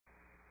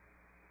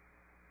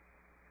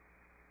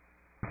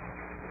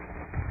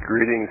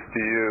Greetings to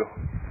you,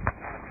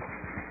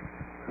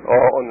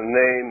 all in the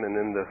name and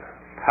in the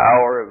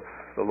power of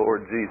the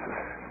Lord Jesus.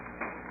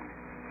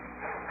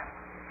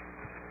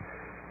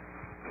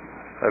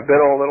 I've been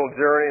on a little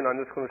journey, and I'm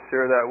just going to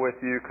share that with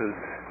you because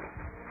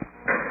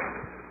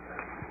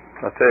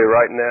I'll tell you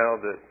right now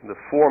that the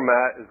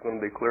format is going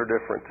to be clear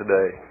different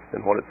today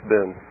than what it's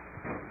been.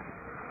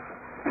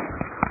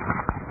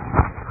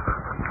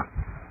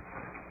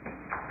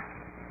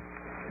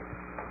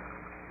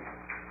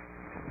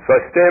 So I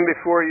stand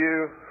before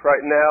you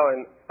right now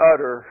in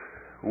utter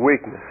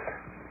weakness.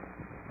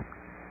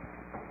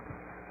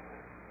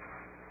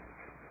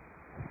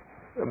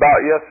 About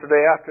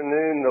yesterday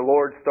afternoon, the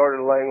Lord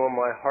started laying on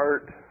my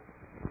heart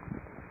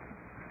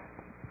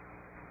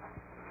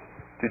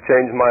to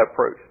change my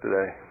approach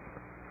today.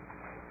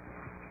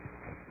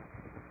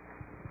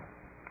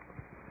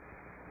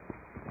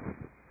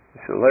 He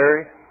said,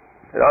 Larry,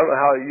 and I don't know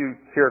how you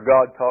hear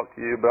God talk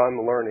to you, but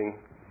I'm learning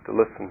to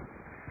listen.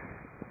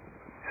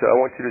 So I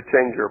want you to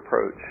change your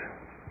approach.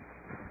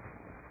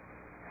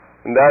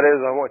 And that is,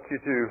 I want you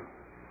to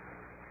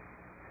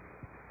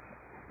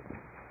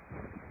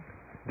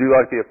do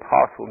like the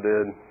apostle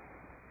did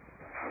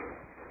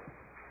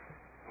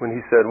when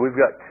he said, we've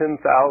got 10,000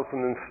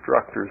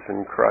 instructors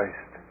in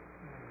Christ.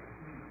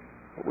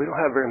 But we don't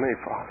have very many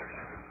fathers.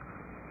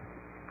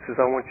 He says,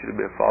 I want you to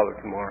be a father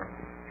tomorrow.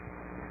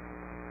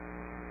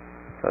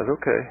 I said,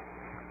 okay,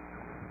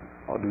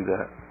 I'll do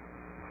that.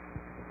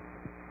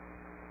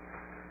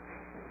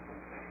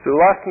 So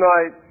last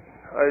night,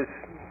 I was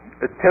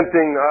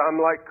attempting,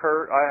 I'm like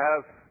Kurt, I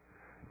have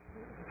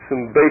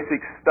some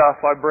basic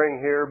stuff I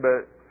bring here,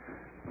 but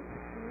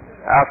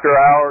after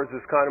hours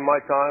is kind of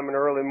my time in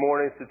early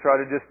mornings to try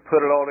to just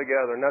put it all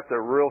together, and that's a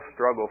real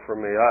struggle for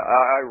me.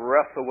 I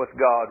wrestle with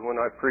God when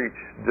I preach,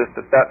 just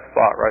at that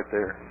spot right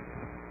there.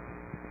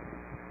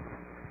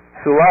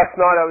 So last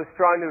night I was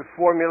trying to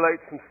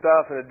formulate some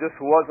stuff, and it just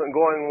wasn't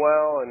going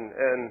well,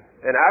 and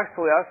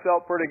actually I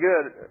felt pretty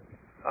good.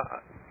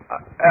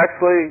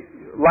 Actually,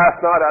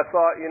 last night I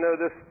thought,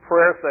 this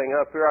prayer thing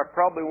up here, I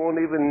probably won't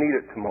even need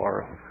it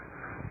tomorrow.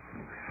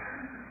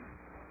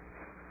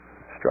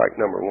 Strike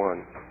number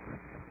one.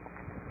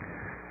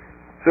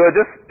 So it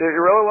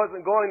really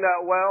wasn't going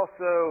that well,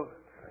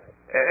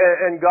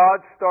 and God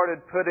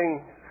started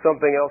putting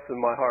something else in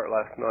my heart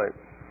last night.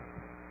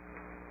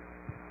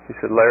 He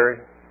said,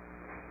 Larry,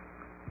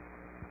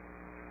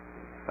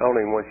 I don't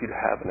even want you to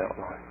have an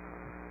outline.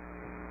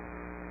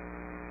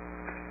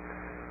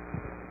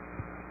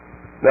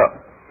 No.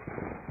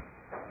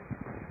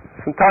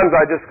 Sometimes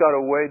I just got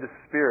to weigh the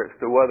spirits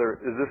to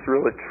whether, is this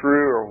really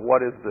true or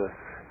what is this?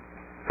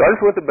 So I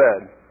just went to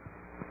bed.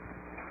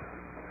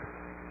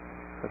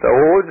 I thought,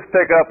 we'll just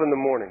pick up in the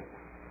morning.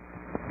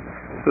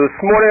 So this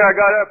morning I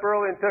got up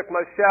early and took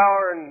my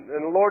shower, and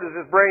the Lord is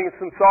just bringing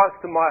some thoughts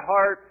to my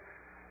heart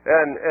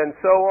and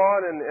so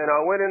on. And I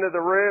went into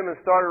the room and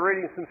started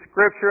reading some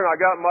scripture, and I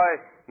got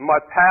my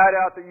pad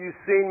out that you've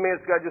seen me.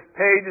 It's got just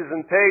pages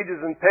and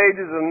pages and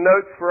pages of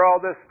notes for all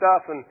this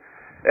stuff. And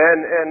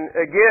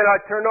again,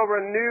 I turned over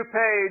a new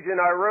page and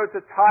I wrote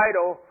the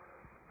title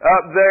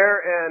up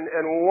there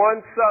and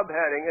one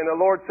subheading. And the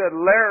Lord said,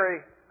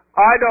 Larry,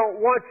 I don't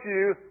want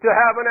you to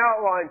have an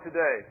outline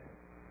today.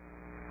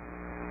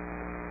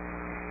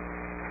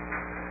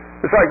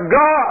 It's like,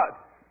 God,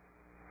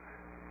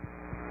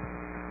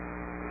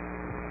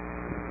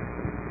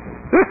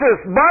 this is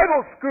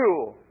Bible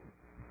school.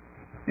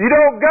 You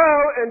don't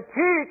go and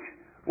teach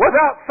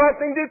without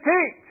something to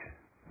teach.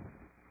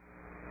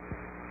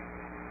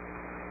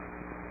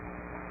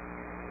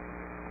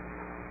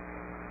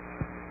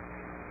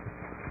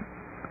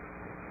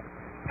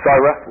 So I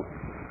wrestled.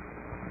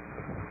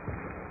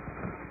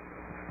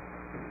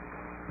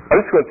 I'm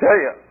just going to tell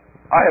you,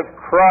 I have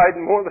cried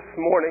more this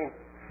morning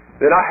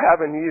than I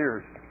have in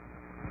years.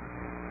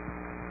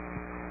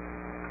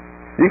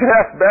 You can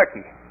ask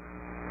Becky.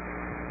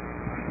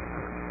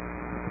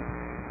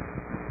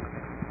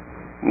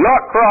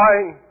 Not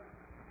crying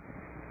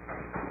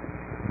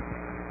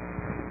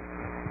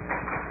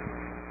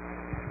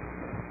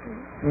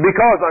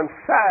because I'm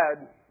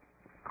sad,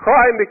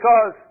 crying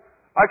because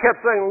I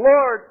kept saying,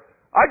 Lord,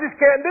 I just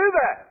can't do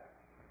that.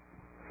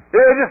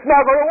 It's just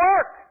not going to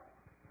work.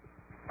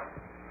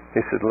 He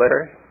said,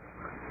 Larry,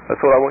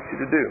 that's what I want you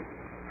to do.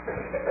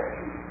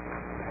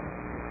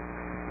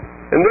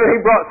 And then he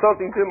brought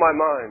something to my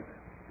mind.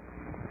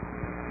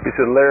 He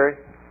said,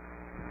 Larry,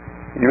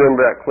 you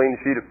remember that clean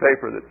sheet of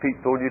paper that Pete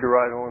told you to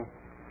write on?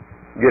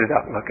 Get it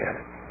out and look at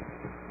it.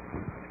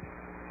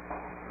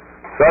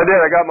 So I did.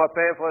 I got my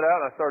pamphlet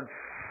out and I started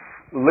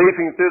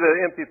leafing through the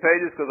empty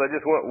pages because I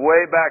just went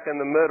way back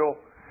in the middle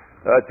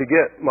to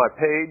get my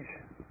page.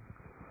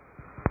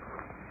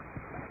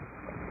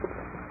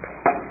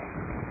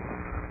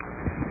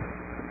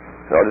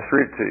 So I'll just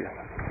read it to you.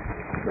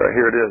 Right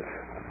here it is.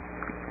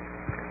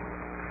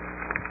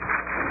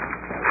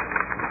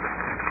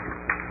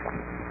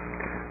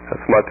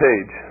 That's my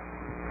page.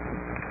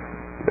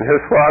 And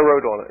here's what I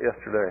wrote on it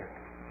yesterday.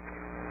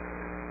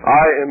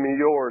 I am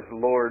yours,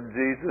 Lord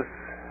Jesus.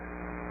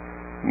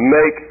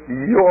 make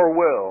your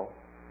will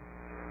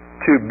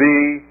to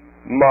be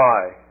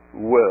my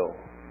will,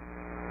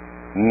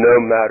 no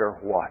matter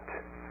what.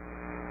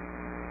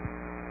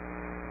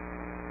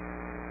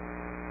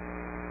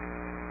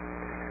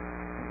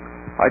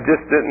 I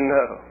just didn't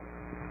know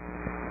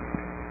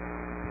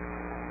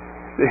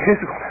that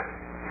He's going to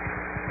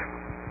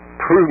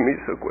prove me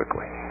so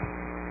quickly.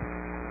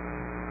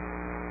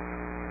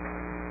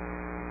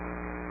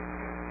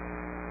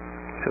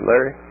 He said,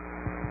 Larry,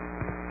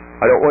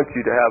 I don't want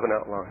you to have an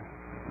outline.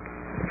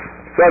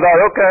 So I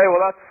thought, okay,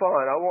 well that's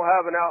fine. I won't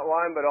have an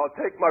outline, but I'll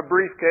take my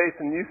briefcase,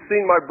 and you've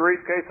seen my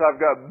briefcase.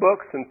 I've got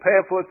books and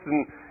pamphlets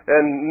and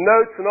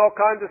notes and all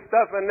kinds of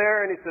stuff in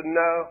there. And he said,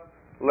 no,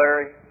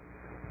 Larry,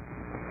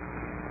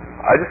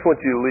 I just want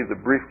you to leave the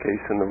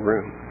briefcase in the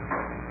room.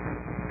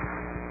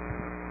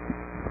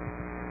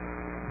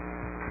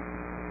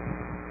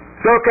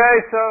 So, okay,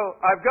 so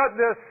I've got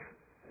this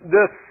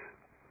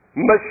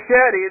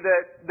machete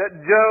that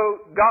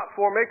Joe got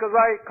for me, because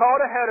I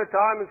called ahead of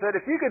time and said,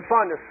 if you could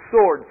find a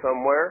sword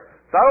somewhere,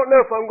 so I don't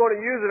know if I'm going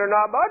to use it or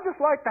not, but I'd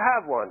just like to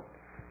have one.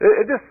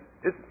 It'd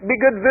be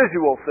a good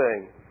visual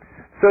thing.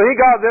 So he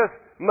got this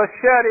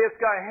machete. It's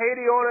got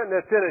Haiti on it, and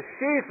it's in a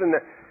sheath. And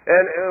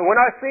when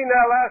I seen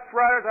that last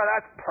Friday, I thought,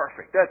 that's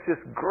perfect. That's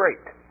just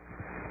great.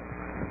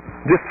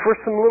 Just for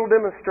some little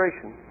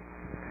demonstration.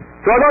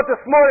 So I thought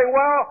this morning,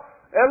 well,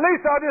 at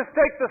least I'll just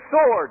take the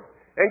sword.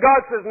 And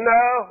God says,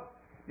 no.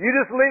 You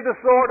just leave the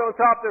sword on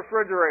top of the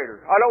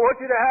refrigerator. I don't want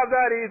you to have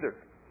that either.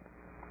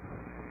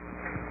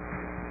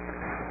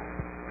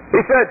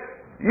 He said,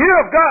 you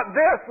have got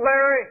this,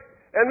 Larry,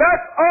 and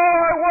that's all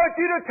I want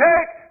you to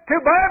take to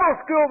Bible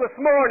school this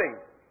morning.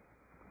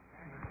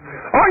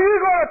 Are you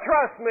going to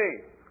trust me?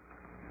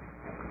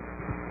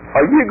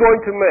 Are you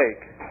going to make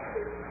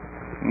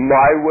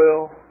my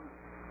will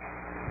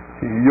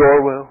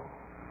your will?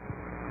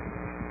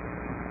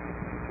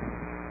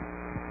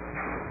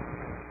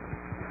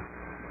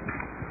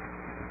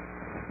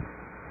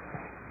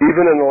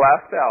 Even in the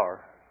last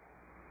hour,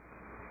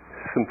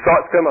 some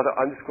thoughts came out.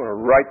 I'm just going to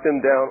write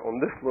them down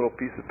on this little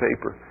piece of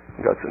paper.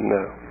 And God said,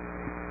 no.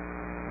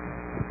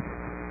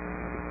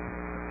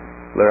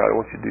 Larry, I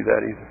don't want you to do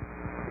that either.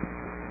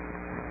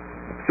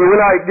 So when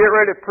I get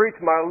ready to preach,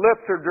 my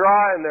lips are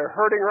dry and they're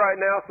hurting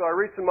right now, so I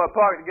reach in my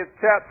pocket to get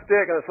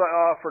chapstick, and it's like,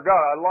 oh, I forgot.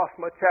 I lost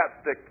my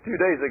chapstick 2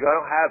 days ago. I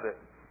don't have it.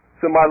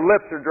 So my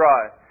lips are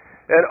dry.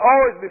 And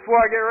always, before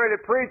I get ready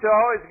to preach, I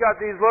always got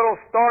these little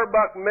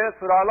Starbucks mints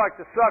that I like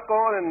to suck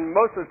on, and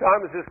most of the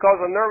time it's just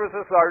because of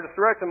nervousness. So I just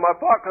reached in my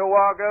pocket a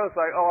while ago and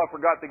say, oh, I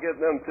forgot to get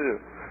them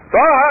too. So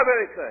I don't have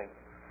anything.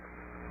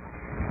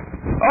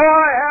 All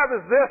I have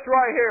is this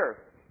right here.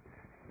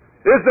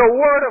 Is the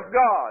Word of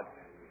God.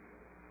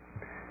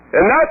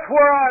 And that's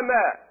where I'm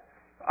at.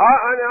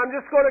 I'm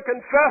just going to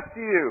confess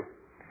to you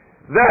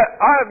that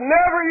I have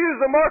never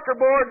used a marker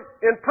board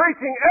in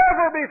preaching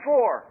ever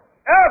before.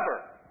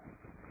 Ever.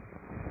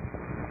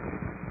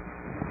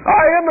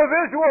 I am a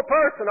visual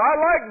person. I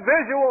like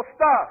visual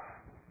stuff.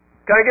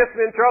 Kind of gets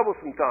me in trouble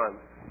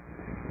sometimes.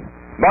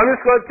 But I'm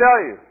just going to tell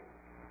you,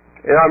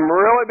 and I'm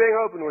really being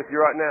open with you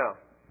right now,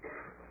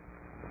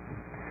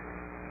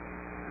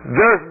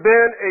 there's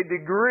been a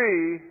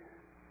degree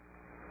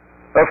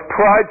of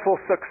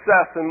prideful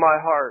success in my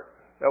heart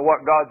at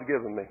what God's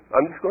given me.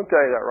 I'm just going to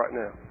tell you that right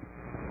now.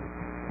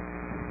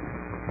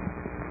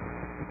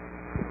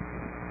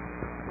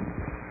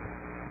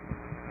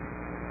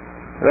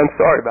 And I'm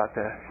sorry about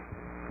that.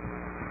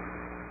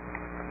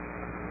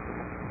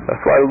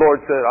 That's why the Lord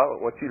said, I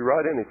don't want you to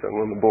write anything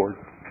on the board.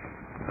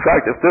 In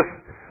fact, if this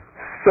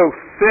so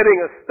fitting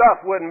of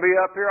stuff wouldn't be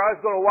up here, I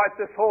was going to wipe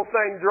this whole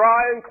thing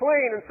dry and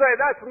clean and say,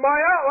 that's my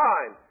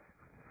outline.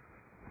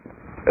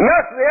 And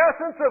that's the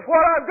essence of what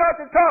I've got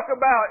to talk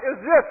about,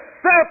 is just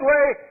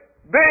simply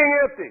being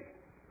empty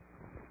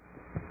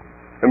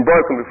and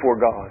broken before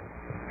God.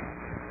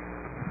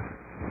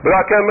 But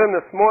I come in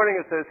this morning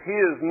and says, He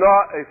is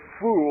not a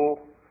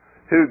fool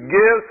who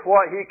gives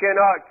what he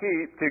cannot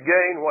keep to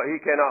gain what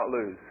he cannot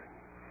lose.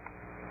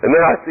 And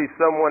then I see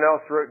someone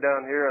else wrote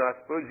down here, and I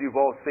suppose you've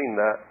all seen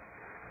that.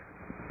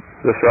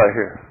 This right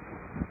here.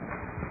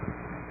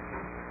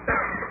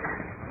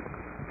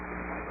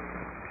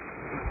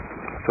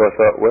 So I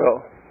thought,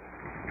 well,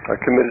 I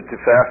committed to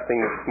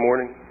fasting this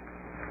morning.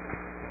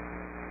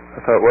 I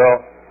thought, well,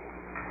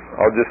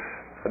 I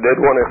did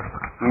want to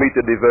meet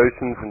the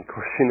devotions, and of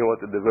course you know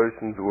what the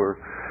devotions were.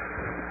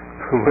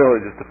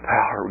 Really just the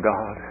power of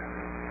God.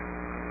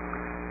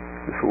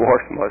 Just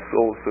washed my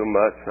soul so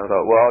much. And I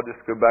thought, well, I'll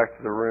just go back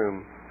to the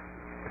room.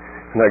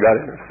 And I got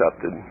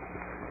intercepted.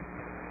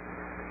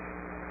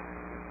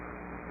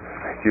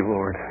 Thank you,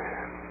 Lord.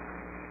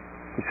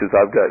 He says,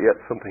 I've got yet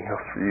something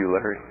else for you,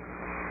 Larry.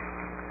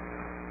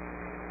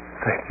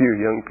 Thank you,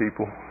 young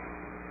people.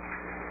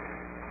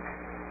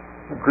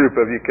 A group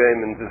of you came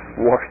and just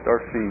washed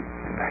our feet,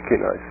 Becky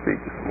and I's feet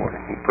this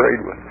morning, and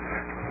prayed with us.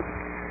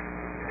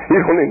 You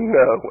don't even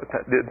know what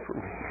that did for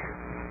me.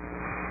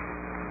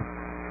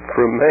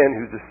 For a man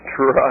who's just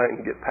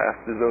trying to get past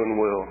his own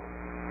will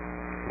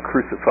and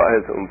crucify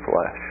his own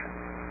flesh.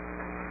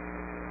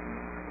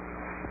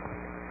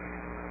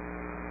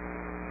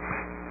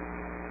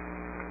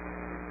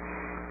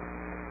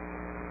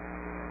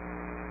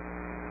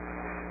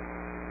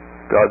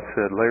 God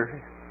said, Larry,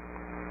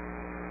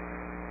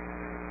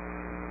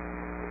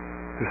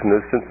 there's no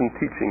sense in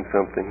teaching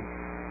something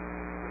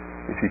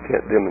if you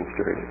can't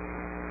demonstrate it.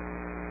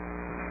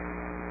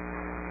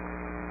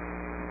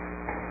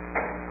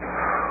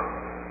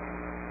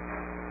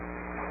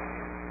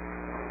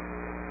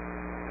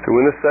 So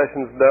when this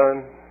session's done,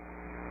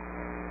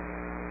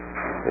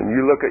 and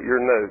you look at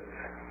your notes,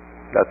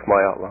 that's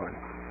my outline.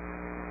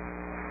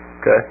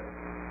 Okay?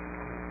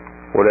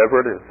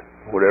 Whatever it is,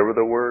 whatever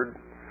the word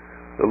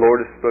the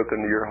Lord has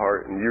spoken to your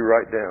heart, and you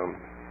write down,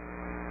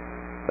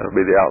 that'll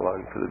be the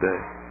outline for the day.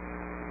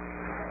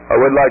 I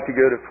would like to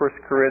go to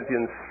 1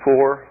 Corinthians 4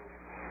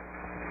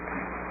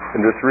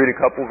 and just read a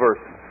couple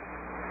verses.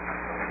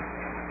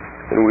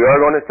 And we are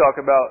going to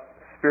talk about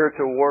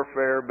spiritual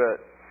warfare,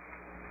 but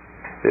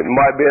it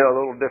might be in a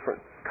little different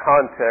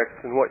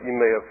context than what you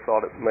may have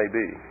thought it may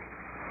be.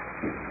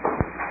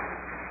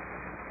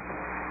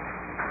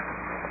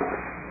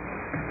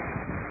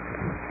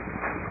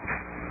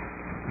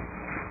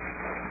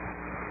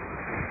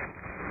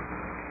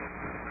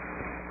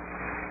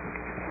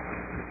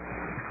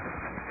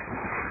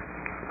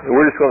 And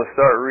we're just going to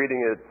start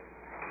reading it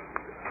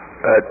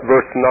at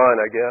verse 9,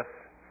 I guess.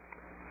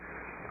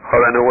 I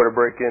don't know where to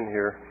break in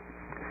here.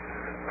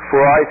 For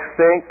I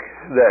think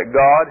that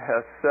God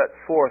has set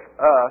forth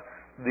us,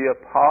 the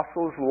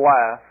apostles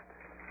last,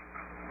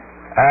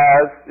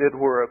 as it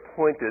were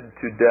appointed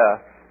to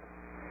death.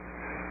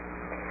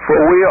 For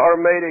we are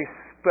made a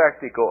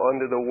spectacle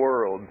unto the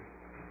world,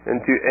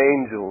 and to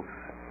angels,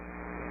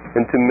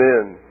 and to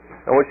men.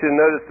 I want you to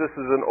notice this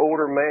is an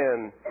older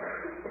man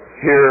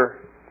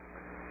here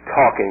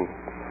talking.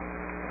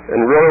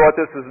 And really what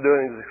this is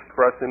doing is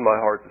expressing my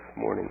heart this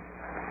morning.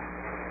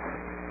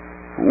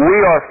 We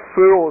are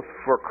fools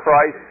for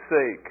Christ's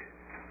sake,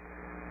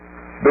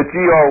 but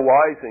ye are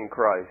wise in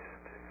Christ.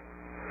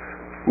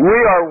 We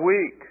are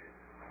weak,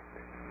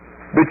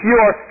 but ye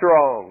are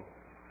strong.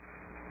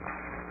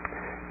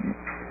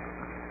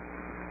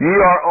 Ye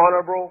are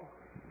honorable,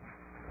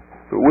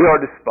 but we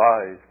are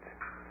despised.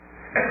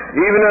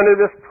 Even unto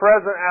this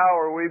present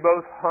hour we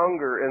both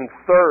hunger and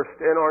thirst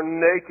and are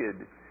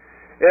naked,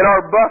 and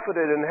are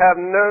buffeted and have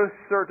no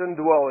certain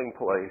dwelling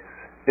place,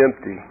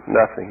 empty,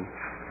 nothing.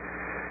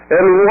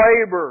 And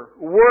labor,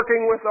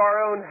 working with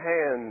our own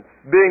hands,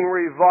 being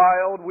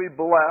reviled, we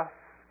bless,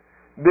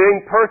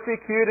 being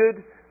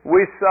persecuted,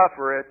 we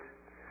suffer it,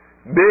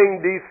 being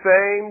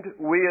defamed,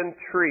 we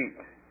entreat.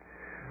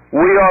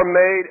 We are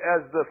made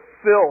as the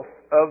filth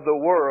of the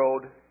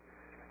world,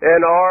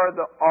 and are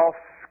the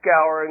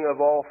offscouring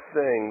of all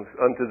things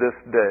unto this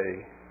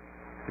day.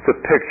 It's a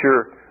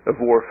picture of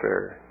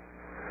warfare.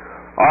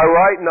 I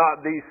write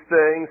not these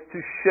things to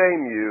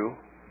shame you,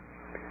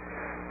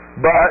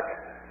 but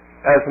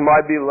as my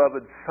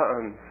beloved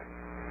sons,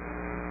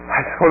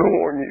 I just want to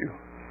warn you.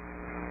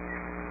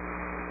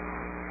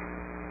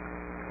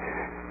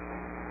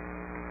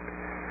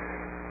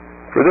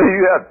 For though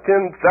you have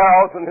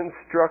 10,000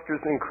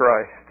 instructors in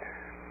Christ,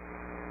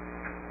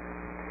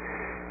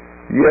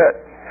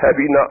 yet have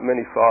ye not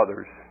many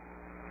fathers.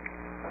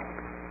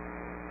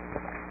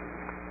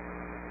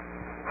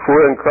 For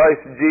in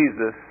Christ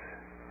Jesus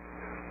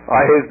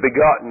I have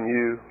begotten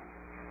you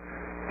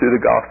through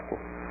the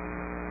gospel.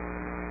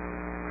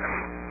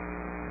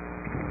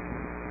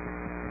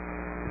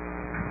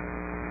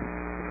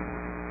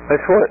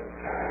 That's what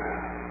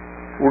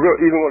we're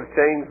even going to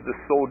change the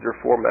soldier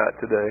format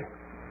today.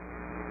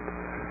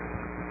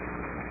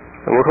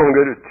 And we're going to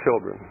go to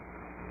children.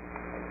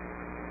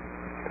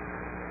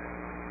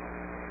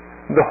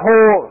 The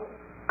whole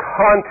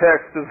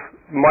context of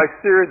my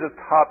series of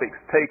topics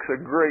takes a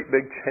great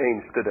big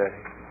change today.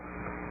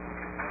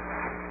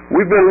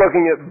 We've been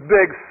looking at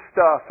big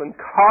stuff and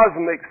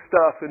cosmic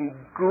stuff and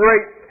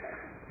great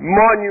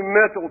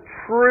monumental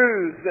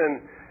truths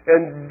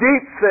and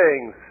deep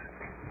things.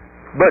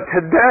 But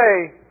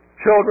today,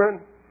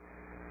 children,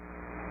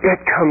 it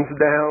comes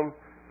down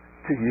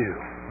to you.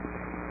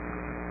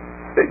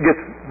 It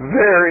gets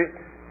very,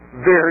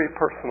 very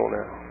personal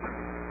now.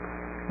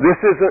 This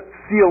isn't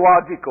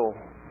theological.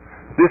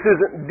 This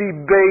isn't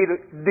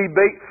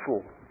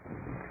debateful.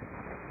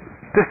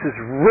 This is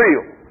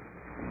real.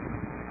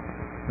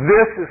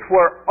 This is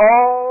where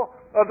all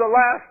of the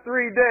last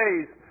 3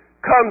 days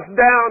comes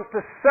down to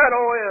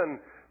settle in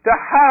to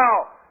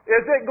how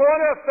is it going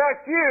to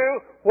affect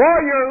you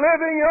while you're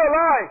living your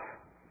life?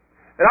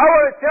 And I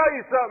want to tell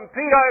you something,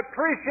 Pete. I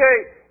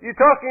appreciate you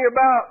talking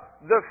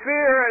about the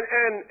fear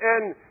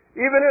and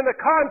even in the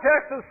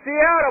context of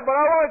Seattle. But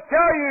I want to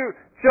tell you,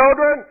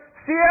 children,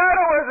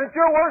 Seattle isn't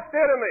your worst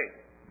enemy.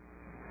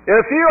 In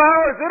a few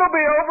hours, it'll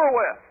be over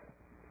with.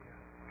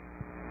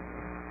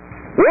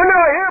 We're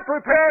not here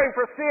preparing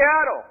for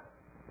Seattle.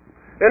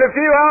 In a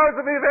few hours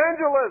of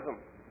evangelism.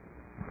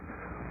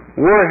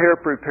 We're here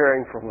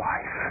preparing for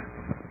life.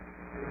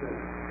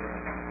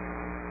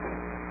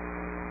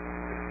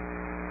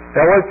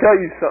 Now I want to tell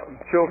you something,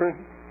 children.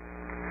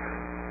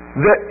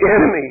 The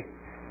enemy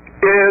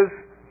is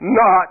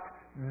not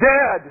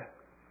dead.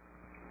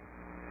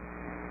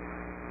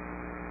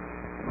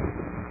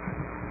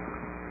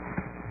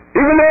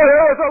 Even though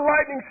there was a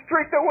lightning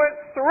streak that went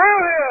through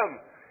him,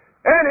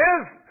 and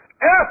his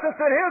essence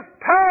and his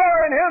power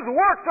and his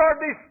works are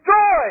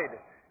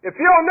destroyed. If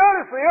you'll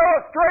notice, the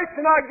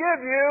illustration I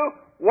give you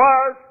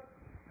was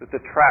that the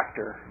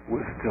tractor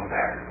was still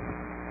there.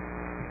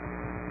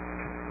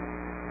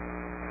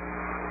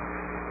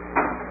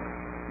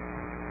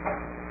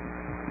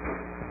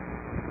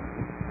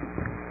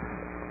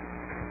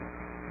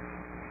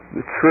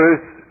 The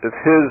truth of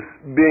his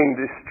being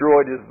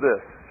destroyed is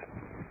this.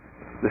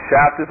 The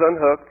shaft is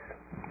unhooked.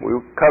 We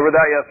covered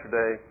that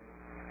yesterday.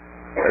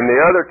 And the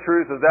other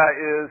truth of that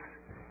is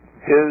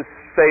his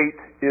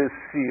fate is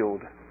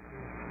sealed.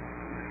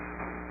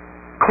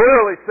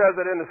 Clearly says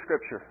it in the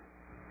Scripture.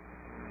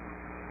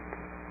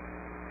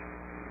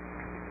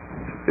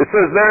 It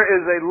says there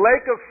is a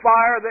lake of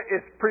fire that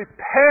is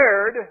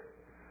prepared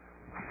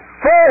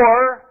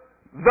for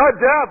the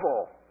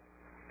devil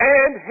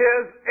and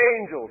his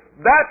angels.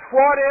 That's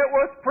what it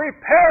was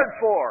prepared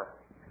for.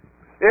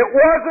 It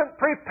wasn't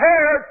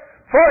prepared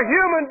for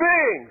human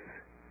beings.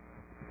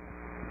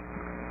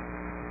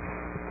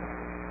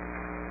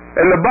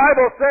 And the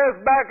Bible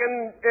says back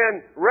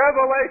in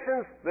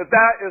Revelations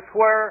that is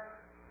where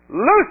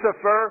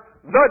Lucifer,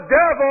 the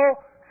devil,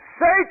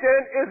 Satan,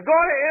 is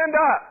going to end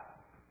up.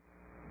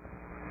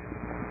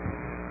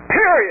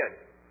 Period.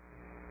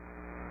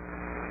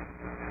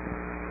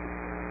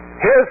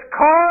 His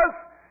cause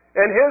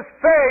and his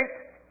fate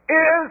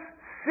is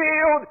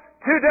sealed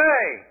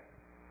today.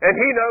 And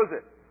he knows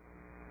it.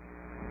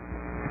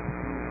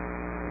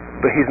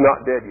 But he's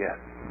not dead yet.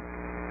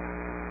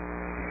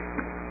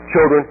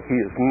 Children, he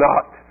is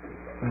not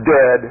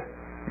dead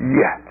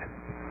yet.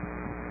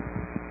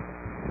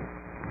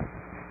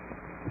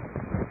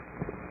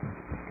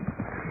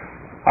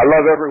 I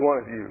love every one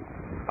of you.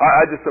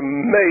 It just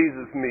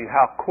amazes me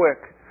how quick,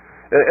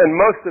 and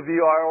most of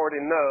you I already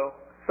know,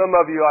 some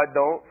of you I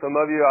don't, some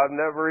of you I've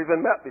never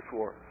even met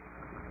before.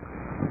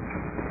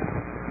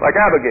 Like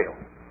Abigail.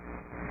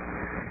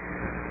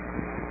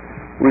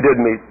 We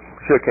did meet,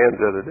 shook hands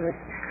the other day.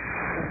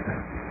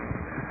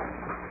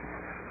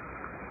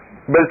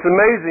 But it's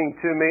amazing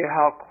to me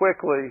how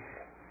quickly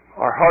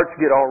our hearts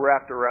get all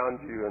wrapped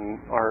around you and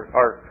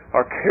our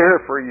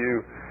care for you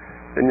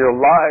and your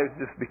lives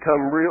just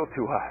become real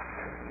to us.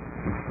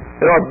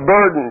 And our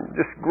burden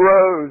just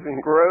grows and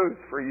grows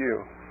for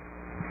you.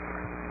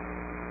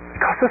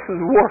 Because this is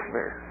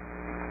warfare.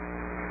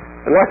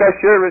 And like I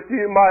shared with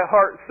you, my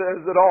heart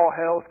says that all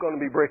hell is going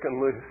to be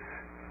breaking loose.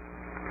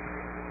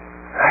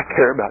 I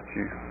care about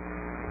you.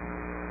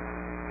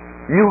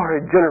 You are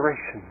a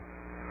generation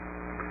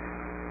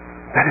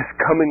that is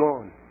coming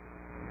on,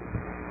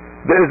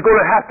 that is going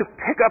to have to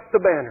pick up the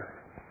banner.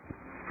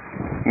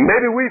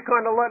 Maybe we've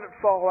kind of let it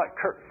fall, like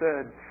Kurt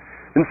said,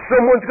 and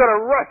someone's going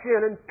to rush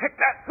in and pick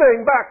that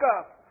thing back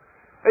up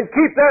and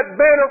keep that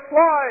banner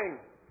flying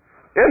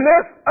in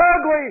this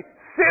ugly,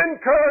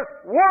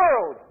 sin-cursed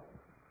world.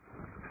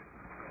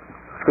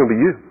 It's going to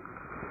be you.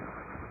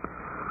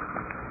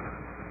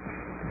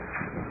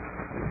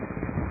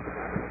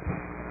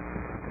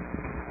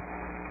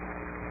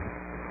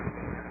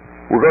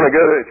 We're going to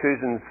go to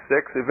Ephesians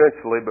 6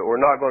 eventually, but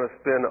we're not going to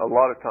spend a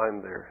lot of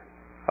time there.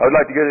 I would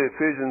like to go to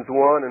Ephesians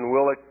 1, and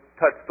Willie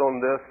touched on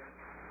this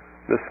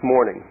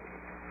morning.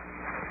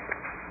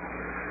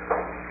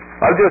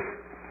 I've just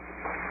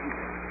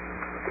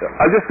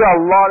got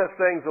a lot of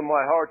things in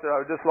my heart that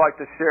I would just like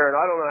to share, and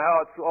I don't know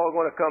how it's all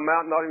going to come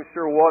out. I'm not even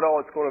sure what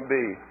all it's going to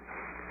be.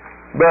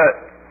 But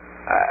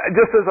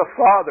just as a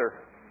father,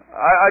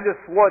 I just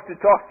want to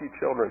talk to you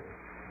children.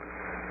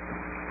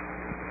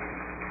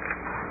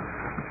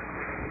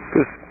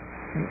 Because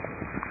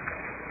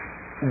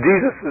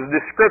Jesus'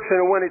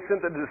 description of when he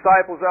sent the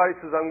disciples out, he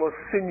says, I'm going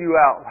to send you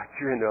out like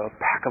you're in a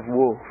pack of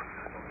wolves.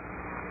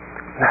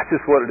 And that's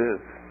just what it is.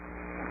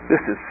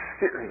 This is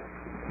serious.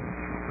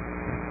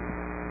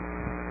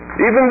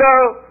 Even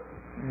though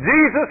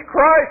Jesus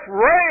Christ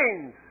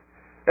reigns,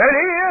 and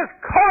he is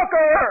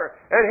conqueror,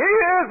 and he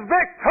is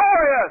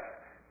victorious,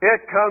 it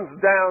comes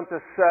down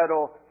to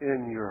settle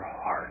in your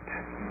heart.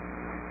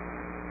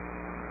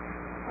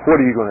 What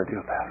are you going to do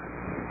about it?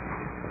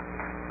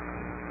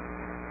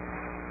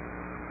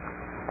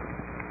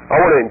 I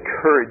want to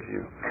encourage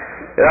you.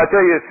 And I tell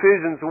you,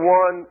 Ephesians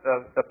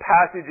 1, a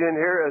passage in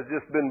here has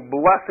just been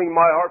blessing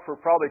my heart for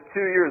probably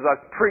 2 years.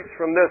 I've preached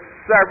from this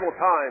several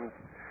times.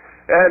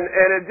 And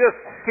it just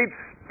keeps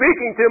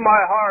speaking to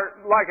my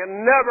heart like it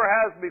never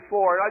has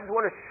before. And I just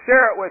want to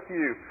share it with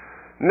you.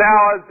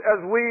 Now,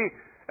 as we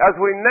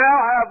now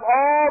have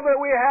all that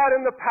we had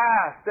in the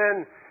past,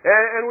 and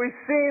we've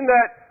seen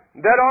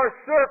that our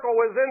circle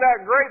was in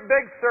that great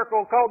big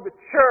circle called the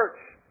church.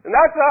 And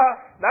that's us.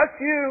 That's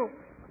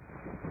you.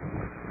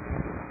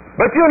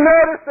 But you'll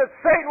notice that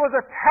Satan was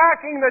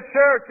attacking the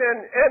church,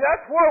 and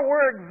that's where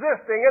we're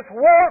existing. It's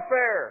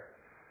warfare.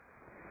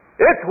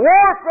 It's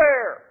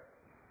warfare.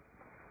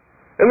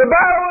 And the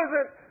battle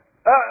isn't,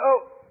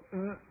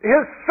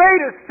 his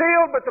fate is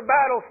sealed, but the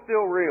battle's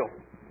still real.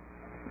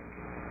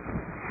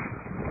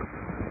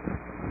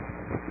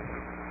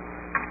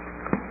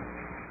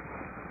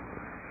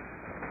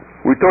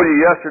 told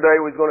you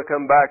yesterday we was going to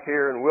come back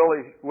here, and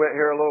Willie went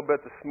here a little bit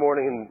this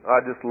morning, and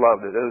I just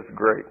loved it. It was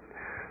great.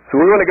 So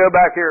we're going to go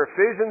back here,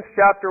 Ephesians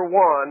chapter 1.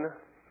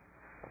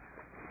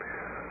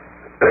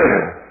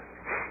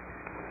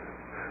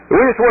 We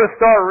just want to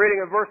start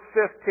reading at verse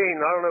 15.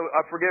 I don't know,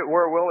 I forget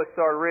where Willie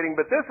started reading,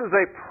 but this is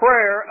a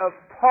prayer of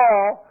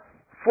Paul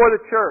for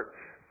the church.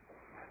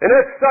 And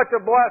it's such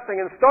a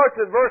blessing. And it starts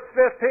at verse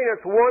 15.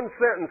 It's one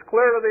sentence,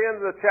 clear to the end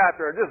of the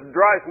chapter. It just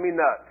drives me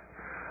nuts.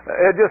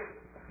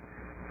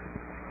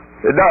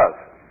 It does.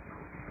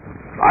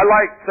 I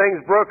like things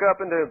broke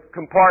up into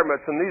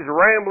compartments, and these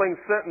rambling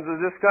sentences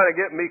just kind of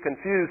get me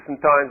confused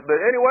sometimes.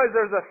 But anyways,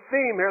 there's a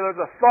theme here. There's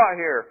a thought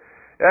here.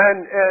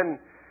 And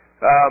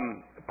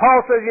Paul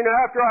says,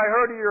 after I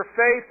heard of your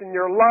faith and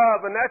your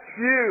love, and that's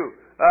you.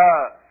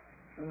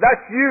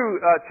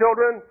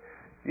 Children.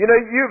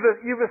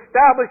 You've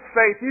established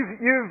faith.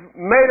 You've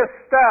made a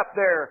step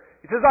there.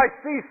 He says, I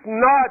cease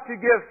not to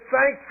give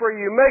thanks for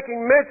you,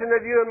 making mention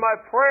of you in my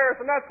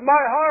prayers, and that's my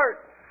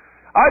heart.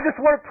 I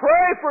just want to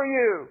pray for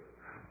you.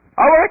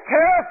 I want to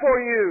care for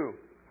you.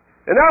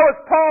 And that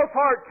was Paul's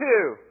heart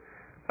too.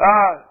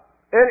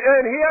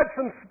 And he had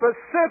some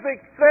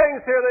specific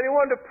things here that he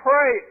wanted to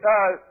pray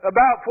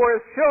about for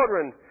his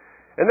children.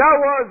 And that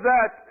was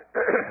that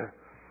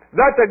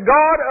that the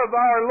God of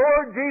our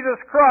Lord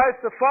Jesus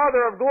Christ, the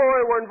Father of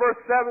glory, we're in verse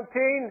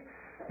 17,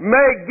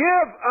 may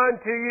give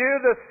unto you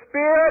the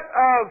spirit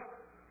of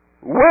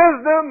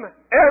wisdom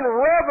and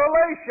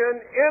revelation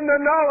in the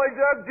knowledge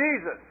of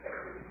Jesus.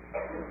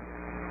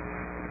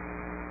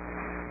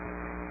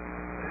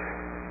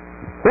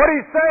 What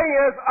he's saying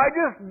is, I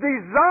just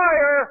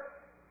desire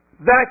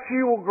that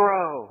you will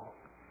grow.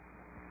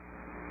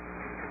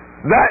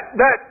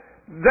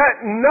 That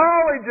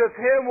knowledge of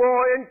Him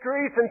will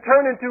increase and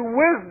turn into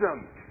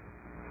wisdom.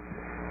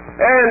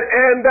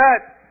 And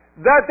that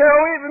there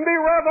will even be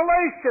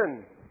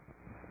revelation.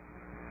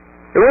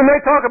 And we may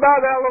talk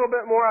about that a little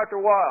bit more after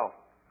a while.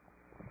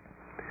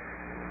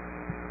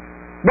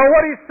 But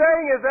what he's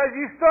saying is, as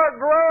you start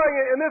growing,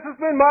 and this has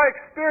been my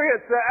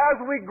experience, that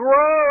as we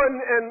grow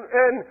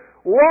and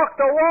walk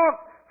the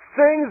walk,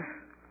 things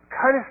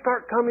kind of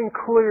start coming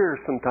clear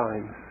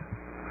sometimes.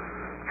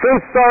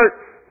 Things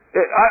start,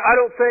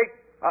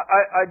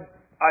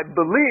 I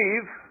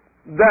believe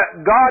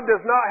that God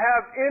does not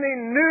have any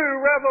new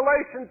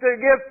revelation to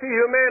give to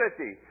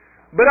humanity.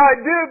 But I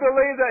do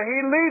believe that He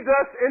leads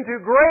us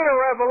into greater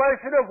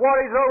revelation of what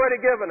He's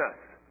already given us.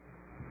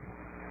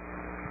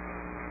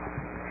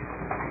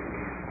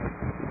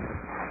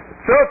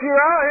 So if you're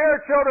out here,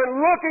 children,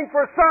 looking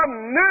for some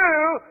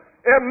new,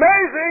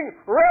 amazing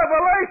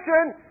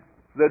revelation,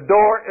 the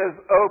door is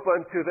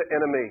open to the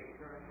enemy.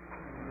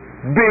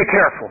 Be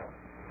careful.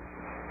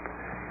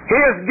 He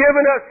has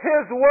given us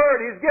His Word.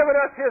 He's given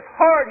us His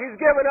heart. He's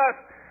given us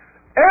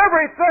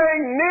everything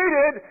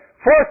needed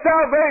for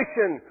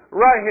salvation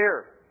right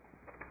here.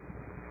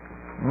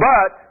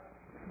 But,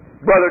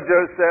 Brother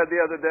Joe said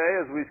the other day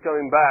as we was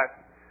coming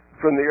back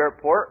from the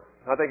airport,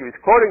 I think he was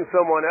quoting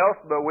someone else,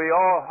 but we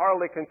all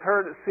hardly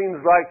concurred. It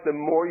seems like the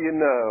more you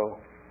know,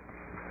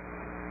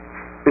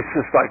 it's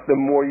just like the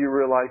more you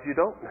realize you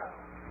don't know.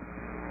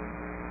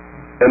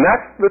 And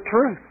that's the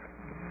truth.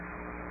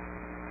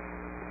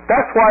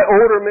 That's why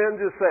older men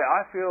just say,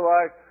 I feel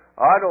like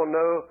I don't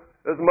know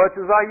as much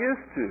as I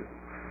used to.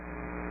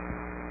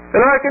 And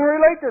I can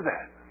relate to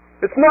that.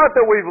 It's not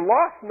that we've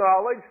lost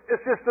knowledge,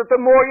 it's just that the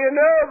more you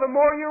know, the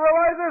more you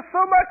realize there's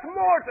so much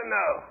more to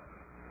know.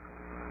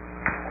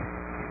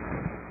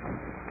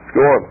 Let's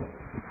go on.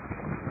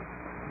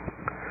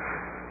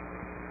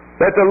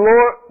 That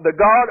the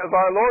God of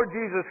our Lord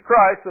Jesus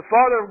Christ, the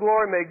Father of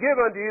glory, may give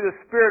unto you the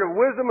spirit of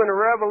wisdom and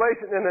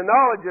revelation and the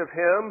knowledge of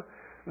Him,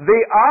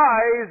 the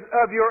eyes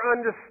of your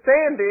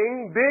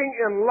understanding being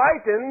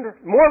enlightened.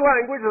 More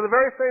language of the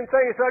very same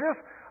thing. So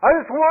I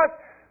just want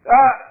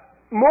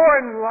more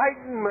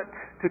enlightenment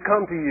to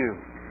come to you.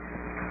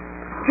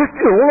 Just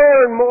to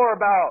learn more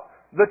about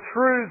the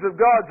truths of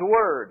God's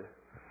Word.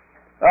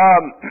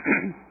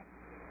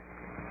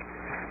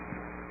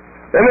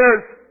 And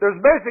there's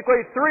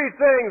basically three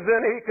things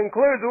that he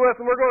concludes with,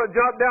 and we're going to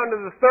jump down to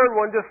the third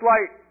one just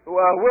like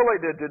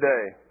Willie did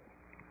today.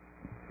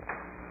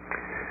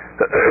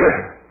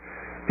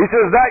 He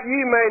says, that ye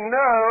may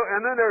know,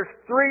 and then there's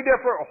three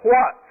different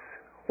whats.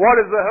 What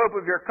is the hope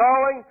of your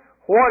calling?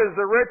 What is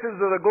the riches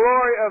of the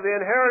glory of the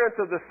inheritance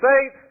of the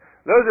saints?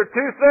 Those are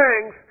two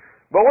things.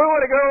 But we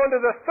want to go into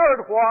the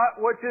third what,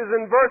 which is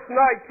in verse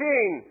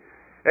 19.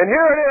 And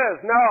here it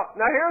is. Now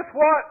here's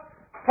what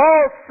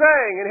Paul's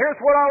saying, and here's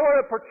what I want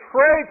to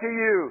portray to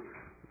you,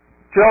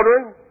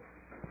 children.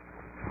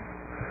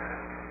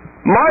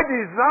 My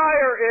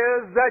desire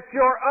is that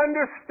your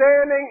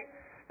understanding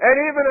and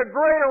even a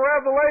greater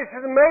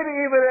revelation, maybe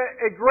even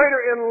a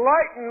greater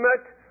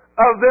enlightenment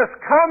of this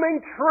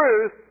coming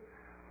truth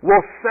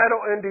will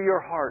settle into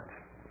your heart.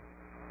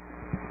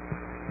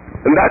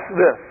 And that's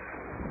this.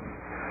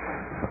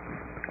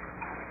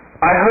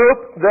 I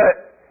hope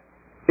that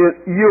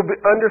you'll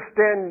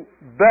understand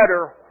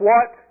better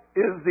what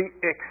is the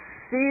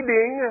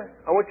exceeding,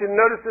 I want you to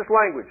notice this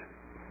language,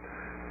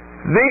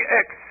 the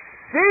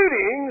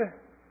exceeding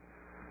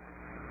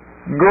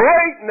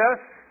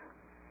greatness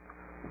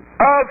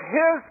of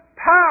His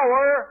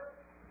power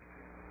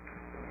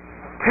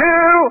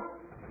to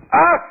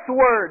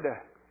usward.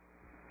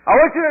 I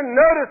want you to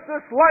notice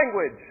this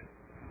language.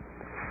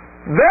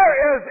 There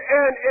is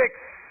an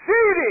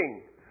exceeding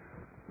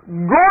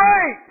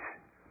great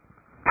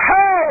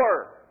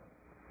power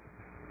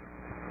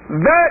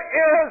that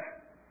is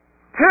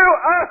to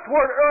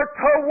usward, or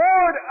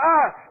toward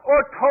us, or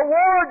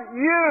toward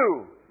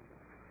you.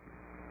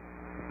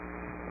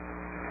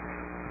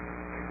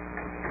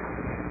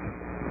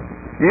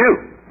 You.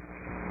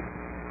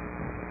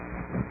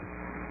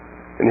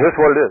 And here's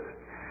what it is.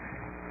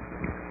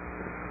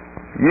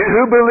 You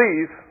who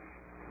believe,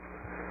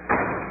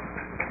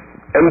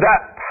 and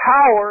that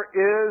power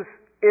is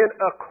in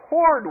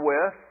accord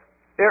with,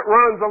 it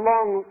runs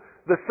along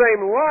the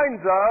same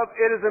lines of,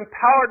 it is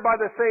empowered by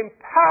the same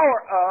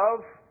power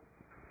of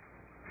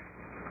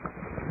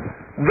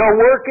the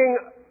working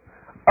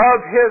of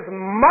His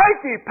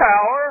mighty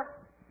power,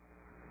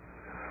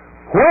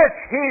 which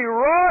He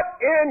wrought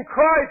in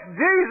Christ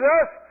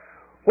Jesus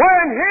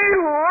when He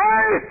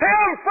raised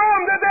Him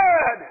from the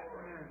dead.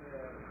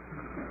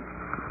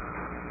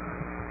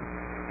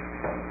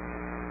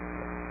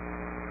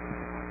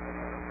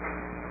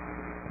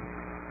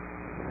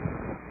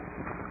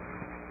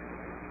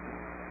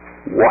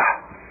 Wow.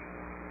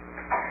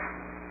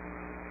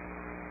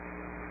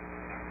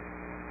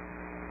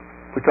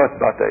 We talked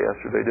about that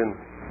yesterday, didn't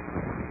we?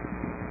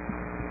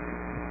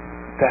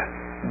 That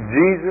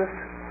Jesus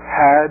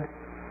had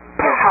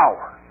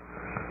power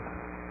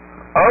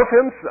of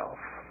Himself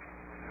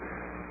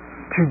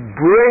to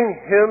bring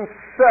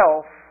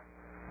Himself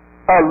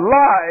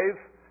alive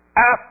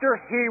after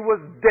He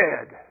was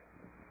dead.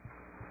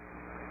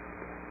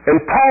 And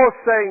Paul is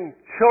saying,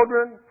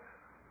 children,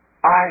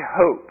 I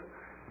hope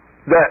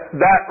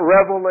that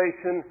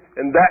revelation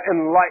and that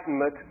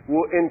enlightenment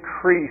will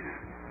increase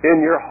in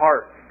your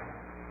hearts,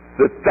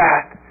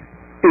 that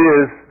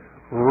is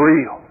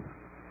real.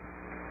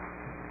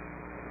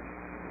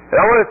 And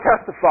I want to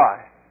testify,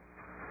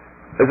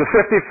 as a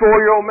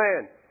 54-year-old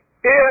man,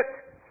 it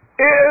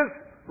is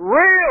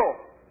real.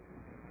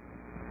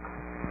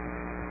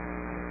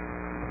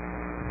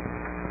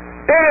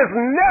 It is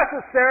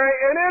necessary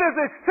and it is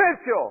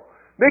essential,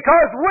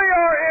 because we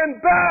are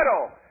in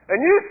battle. And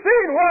you've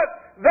seen what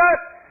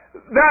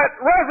that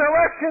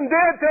resurrection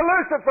did to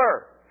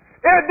Lucifer.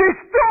 It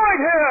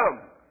destroyed him.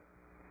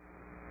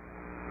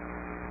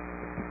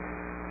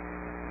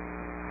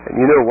 And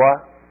you know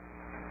what?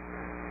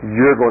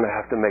 You're going to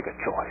have to make a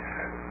choice.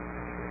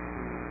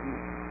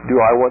 Do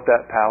I want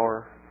that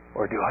power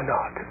or do I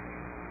not?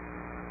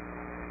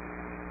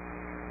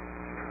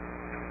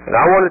 And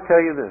I want to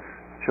tell you this,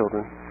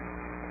 children.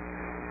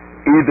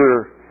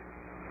 Either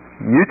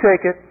you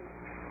take it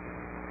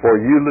or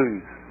you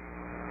lose.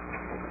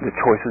 The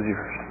choice is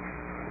yours.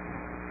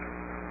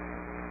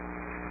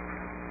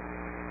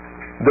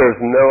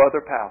 There's no other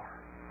power.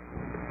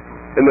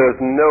 And there's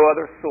no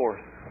other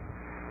source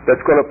that's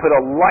going to put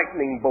a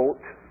lightning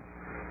bolt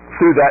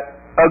through that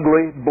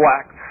ugly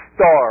black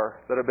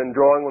star that I've been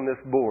drawing on this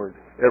board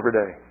every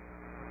day.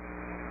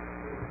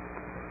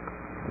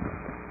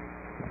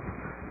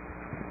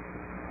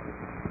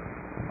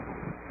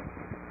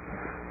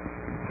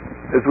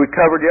 As we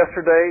covered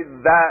yesterday,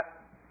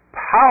 that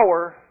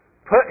power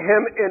put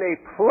him in a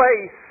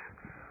place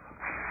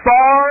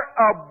far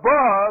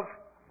above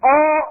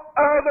all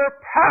other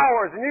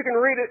powers. And you can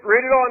read it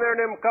on there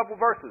in a couple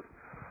verses.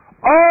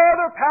 All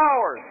other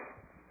powers.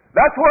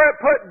 That's where it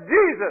put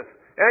Jesus.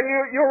 And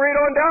you'll read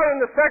on down in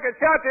the second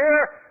chapter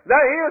here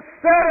that He has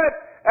set it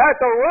at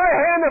the right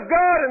hand of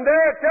God, and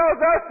there it tells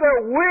us that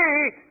we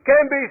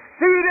can be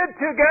seated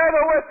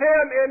together with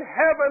Him in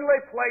heavenly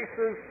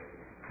places.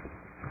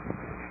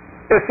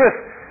 It's just,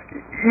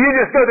 you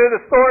just go through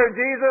the story of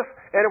Jesus,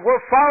 and if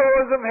we're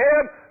followers of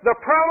Him, the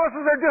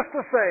promises are just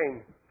the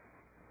same.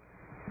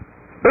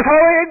 There's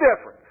hardly any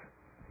difference.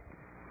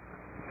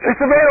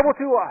 It's available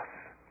to us,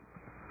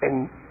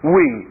 and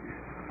we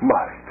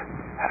must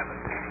have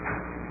it.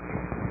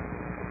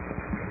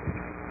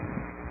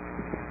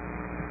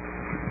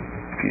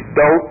 If you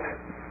don't,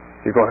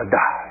 you're going to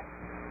die.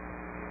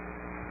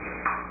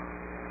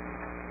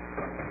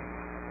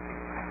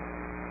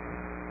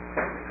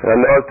 And I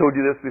know I've told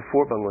you this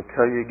before, but I'm going to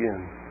tell you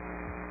again.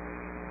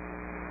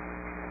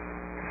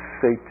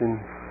 Satan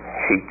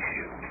hates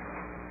you.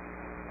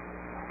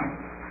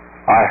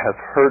 I have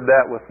heard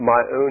that with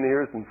my own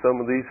ears, and some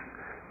of these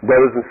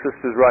brothers and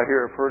sisters right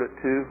here have heard it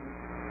too.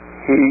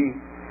 He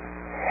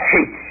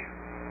hates you.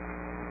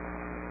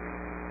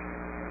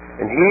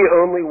 And he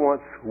only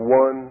wants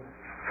one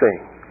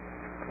thing.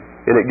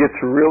 And it gets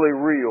really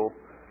real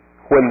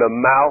when the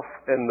mouth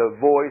and the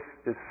voice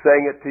is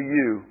saying it to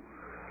you.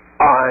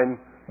 I'm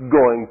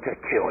going to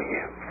kill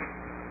you.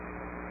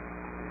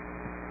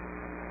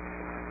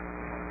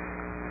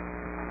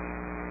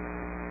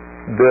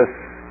 This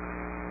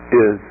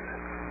is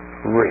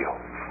real.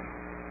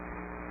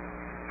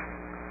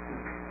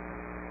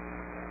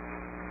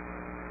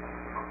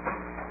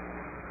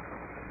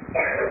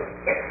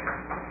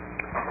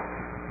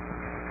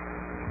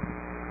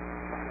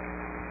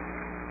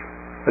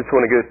 I just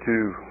want to go to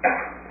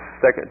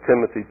 2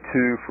 Timothy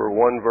 2 for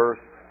one verse.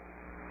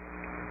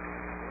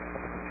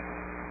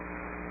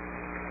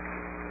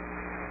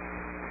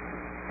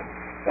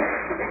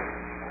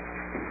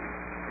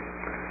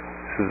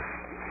 This is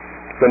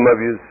some of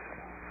you's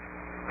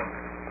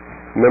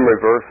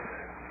memory verse.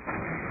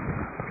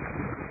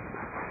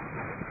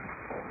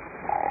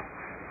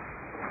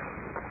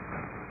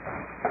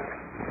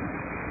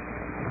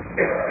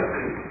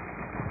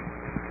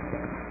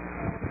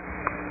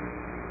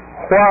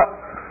 What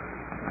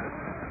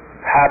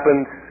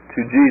happened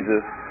to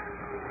Jesus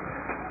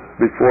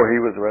before he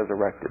was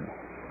resurrected?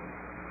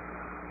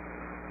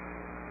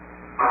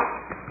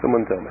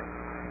 Someone tell me.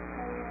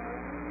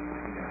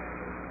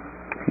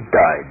 He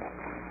died.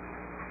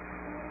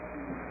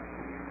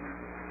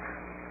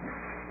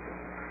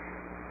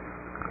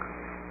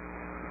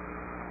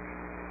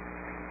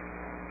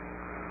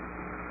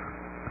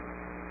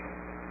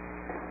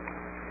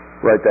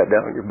 Write that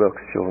down in your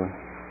books, children.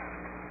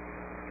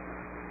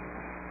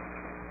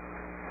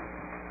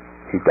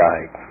 He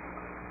died.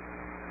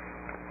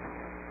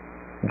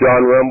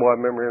 John Rumble, I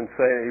remember him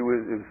saying, it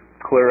was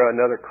clear in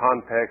another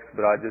context,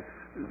 but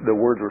the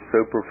words were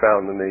so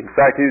profound to me. In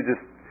fact, he was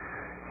just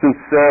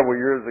several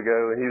years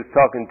ago, and he was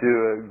talking to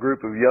a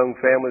group of young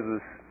families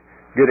who was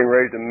getting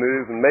ready to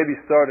move and maybe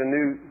start a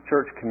new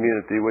church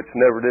community, which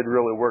never did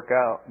really work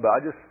out. But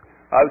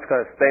I was kind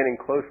of standing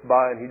close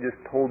by, and he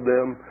just told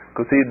them,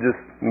 because he had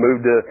just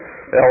moved to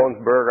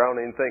Ellensburg. I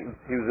don't even think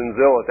he was in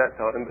Zill at that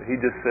time, but he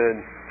just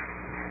said,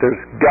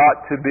 there's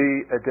got to be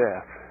a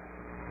death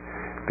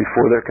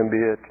before there can be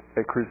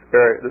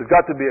there's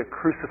got to be a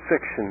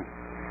crucifixion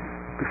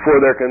before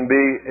there can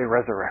be a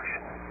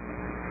resurrection.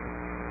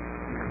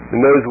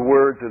 And those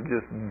words have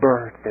just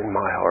burnt in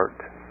my heart.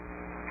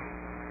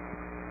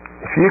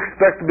 If you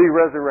expect to be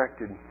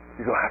resurrected,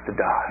 you're going to have to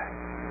die.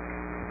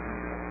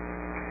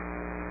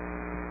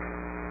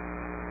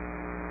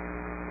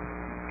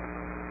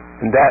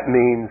 And that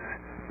means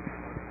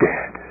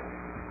dead.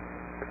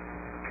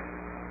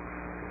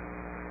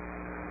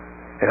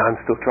 And I'm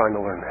still trying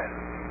to learn that.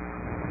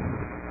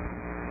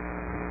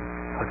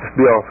 I'll just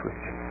be honest with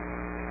you.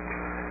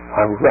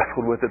 I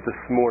wrestled with it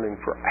this morning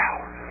for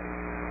hours.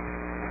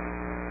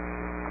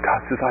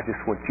 God says, I just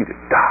want you to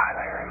die,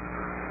 Larry.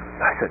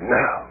 And I said,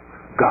 no,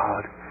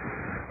 God,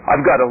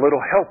 I've got a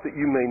little help that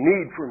you may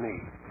need for me.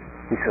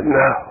 He said,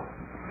 no,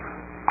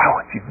 I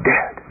want you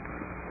dead.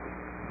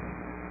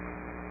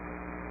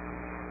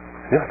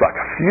 And it was like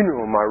a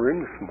funeral in my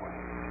room this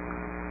morning.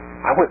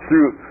 I went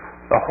through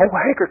a whole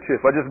handkerchief.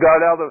 I just got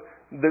it out of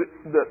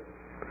the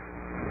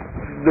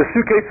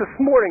suitcase this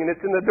morning, and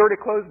it's in the dirty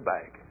clothes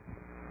bag.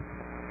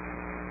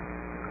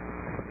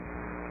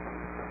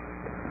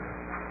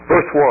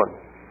 Verse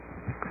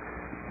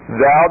 1.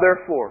 Thou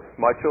therefore,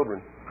 my children,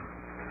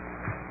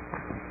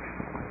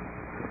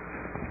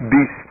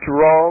 be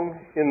strong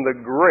in the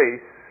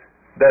grace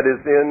that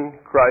is in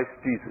Christ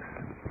Jesus.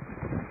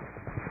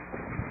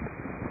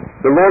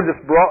 The Lord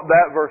just brought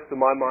that verse to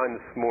my mind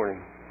this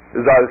morning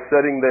as I was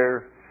sitting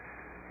there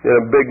in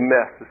a big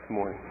mess this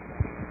morning.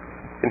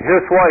 And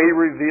here's why he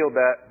revealed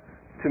that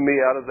to me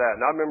out of that.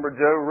 And I remember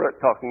Joe Rutt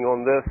talking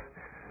on this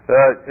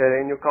at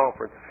annual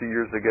conference a few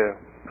years ago.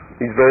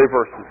 These very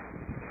verses.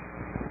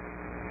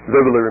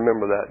 Vividly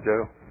remember that,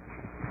 Joe.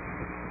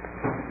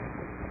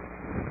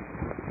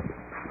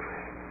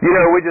 You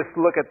know, we just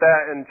look at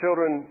that, and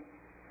children,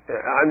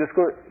 I'm just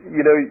going to,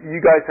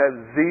 you guys have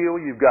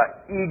zeal, you've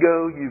got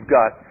ego, you've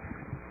got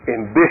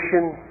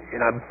ambition,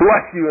 and I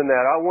bless you in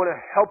that. I want to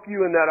help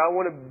you in that. I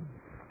want to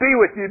be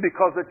with you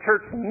because the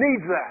church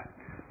needs that.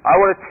 I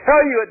want to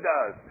tell you it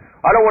does.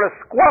 I don't want to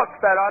squelch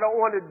that. I don't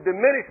want to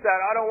diminish that.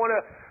 I don't want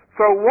to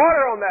throw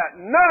water on that.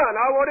 None.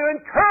 I want to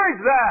encourage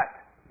that.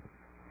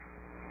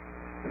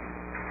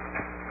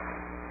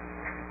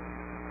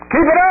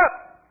 Keep it up.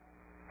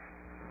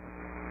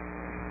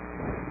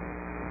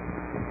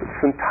 But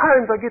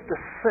sometimes I get the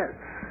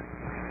sense,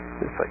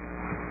 it's like,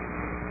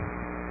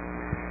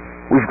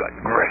 we've got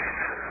grace.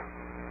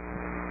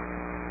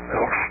 And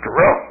we're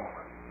strong.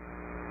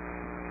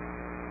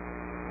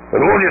 And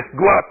we'll just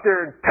go out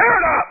there and tear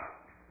it up.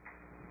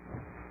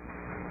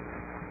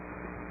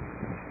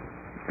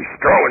 Be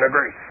strong in the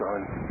grace,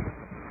 son.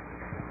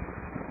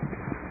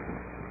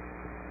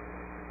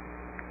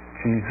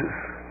 Jesus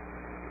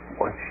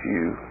wants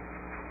you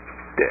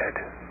dead.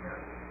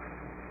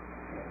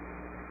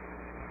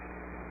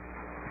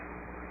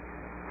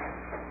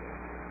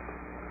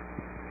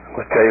 I'm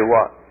going to tell you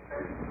what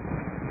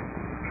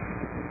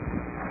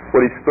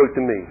he spoke to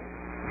me.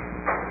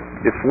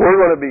 If we're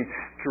going to be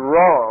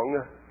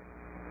strong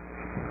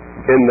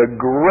in the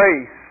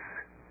grace,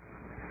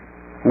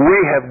 we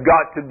have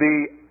got to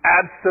be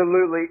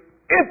absolutely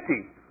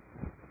empty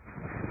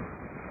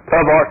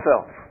of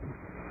ourselves.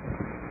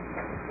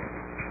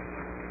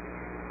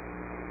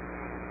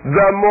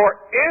 The more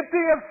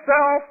empty of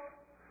self,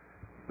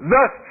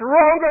 the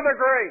stronger the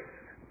grace.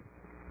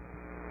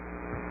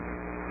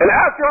 And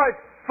after I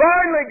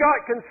finally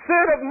got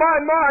consent of my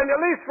mind, at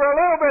least for a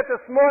little bit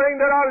this morning,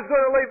 that I was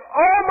going to leave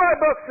all my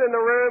books in the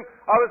room.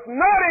 I was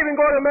not even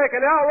going to make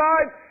an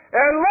outline.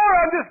 And Lord,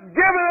 I'm just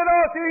giving it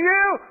all to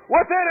you.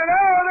 Within an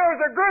hour, there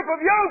was a group of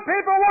young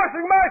people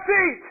washing my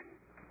feet.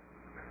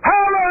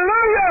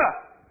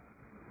 Hallelujah!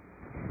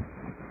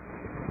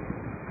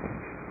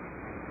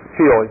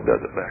 He always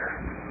does it better.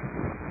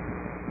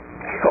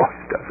 He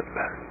always does it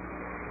better.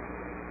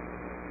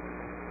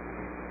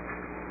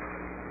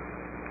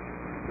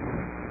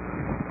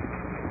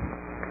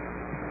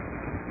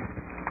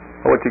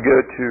 I want you to go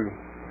to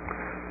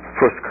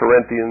 1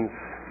 Corinthians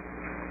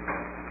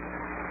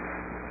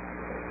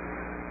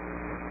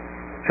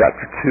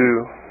chapter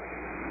 2.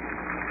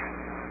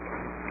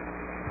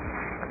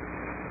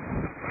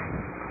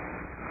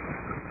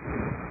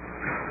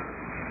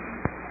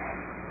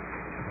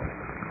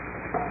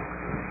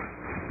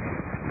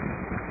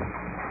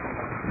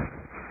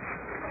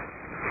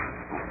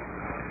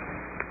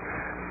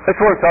 I just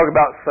want to talk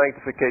about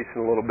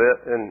sanctification a little bit,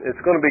 and it's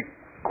going to be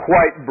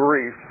quite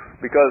brief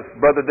because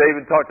Brother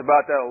David talked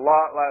about that a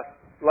lot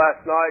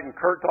last night, and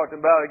Kurt talked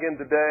about it again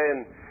today,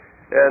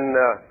 and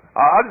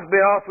I'll just be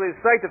honest with you,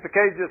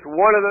 sanctification is just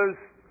one of those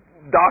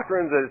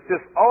doctrines that's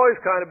just always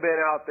kind of been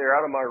out there,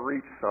 out of my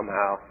reach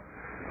somehow.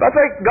 But I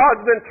think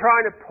God's been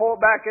trying to pull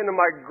it back into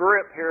my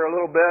grip here a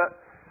little bit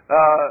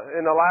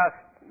in the last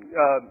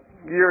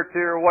year or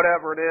two or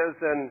whatever it is,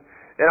 and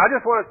I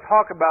just want to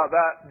talk about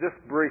that just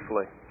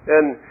briefly.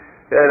 And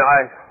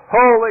I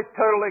wholly,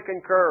 totally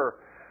concur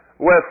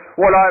with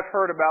what I've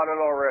heard about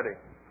it already.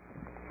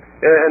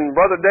 And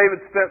Brother David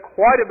spent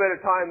quite a bit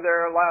of time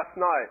there last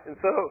night. And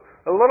so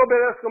a little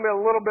bit, that's going to be a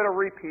little bit of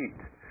repeat.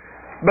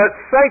 But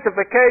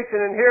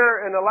sanctification, and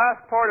here in the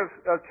last part of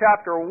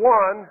chapter 1,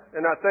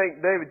 and I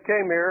think David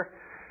came here,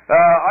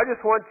 I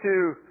just want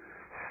to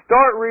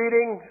start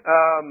reading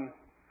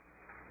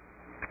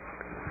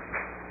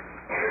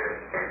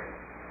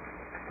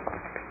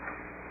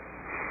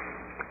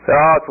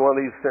it's one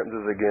of these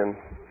sentences again.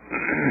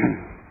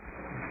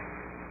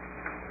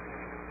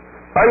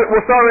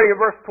 We'll start reading at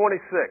verse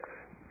 26.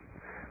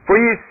 For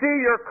ye see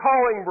your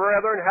calling,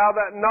 brethren, how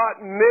that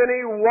not many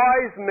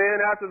wise men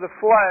after the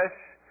flesh,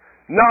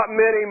 not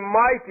many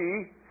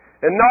mighty,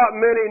 and not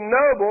many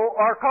noble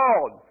are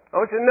called.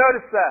 I want you to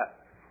notice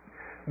that.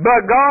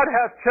 But God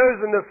hath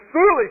chosen the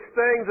foolish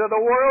things of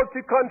the world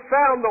to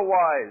confound the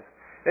wise.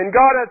 And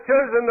God hath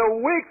chosen the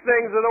weak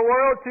things of the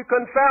world to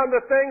confound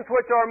the things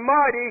which are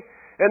mighty,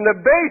 and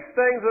the base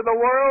things of the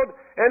world,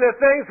 and the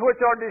things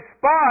which are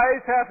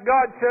despised hath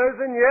God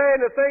chosen, yea,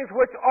 and the things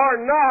which are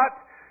not,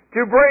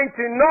 to bring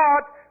to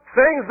naught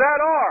things that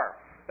are.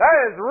 That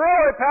is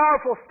really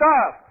powerful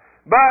stuff.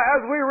 But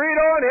as we read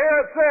on here,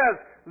 it says,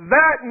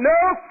 that no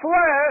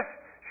flesh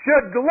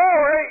should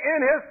glory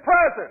in His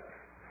presence.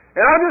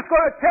 And I'm just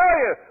going to tell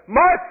you,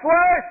 my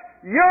flesh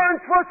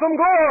yearns for some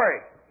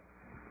glory.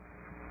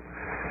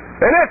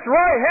 And it's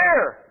right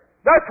here.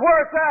 That's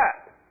where it's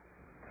at.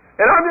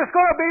 And I'm just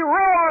going to be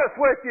real honest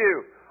with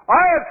you. I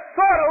have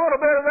sought a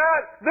little bit of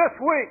that this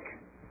week.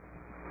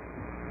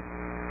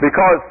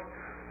 Because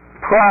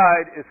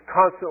pride is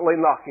constantly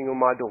knocking on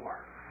my door,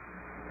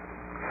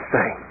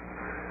 saying,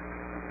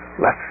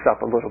 let's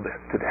sup a little bit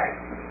today.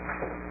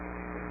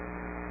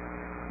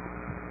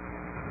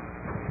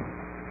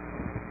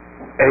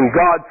 And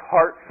God's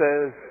heart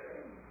says,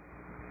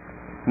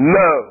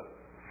 no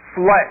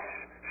flesh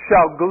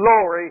shall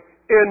glory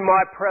in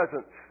my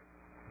presence.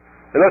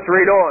 And let's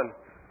read on.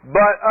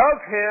 But of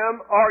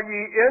Him are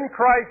ye in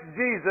Christ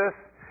Jesus,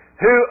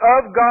 who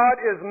of God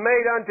is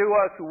made unto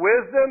us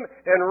wisdom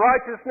and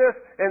righteousness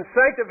and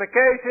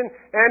sanctification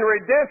and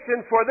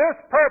redemption for this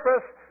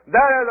purpose,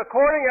 that as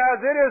according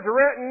as it is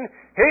written,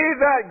 He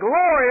that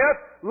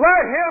glorieth,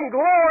 let him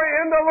glory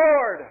in the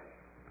Lord.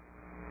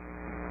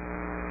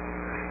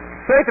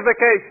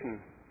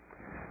 Sanctification.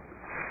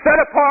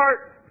 Set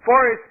apart for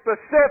a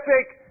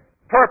specific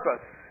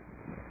purpose.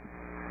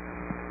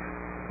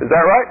 Is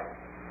that right?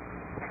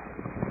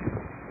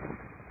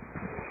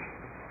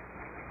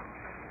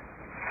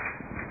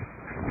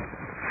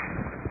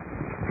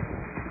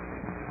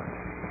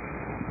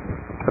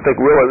 I think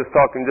Willie was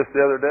talking just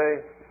the other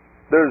day.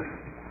 There's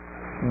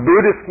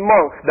Buddhist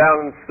monks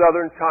down in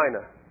southern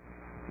China.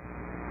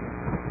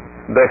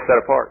 They're set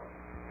apart.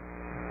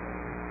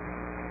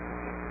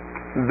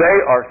 They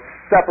are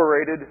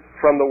separated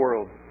from the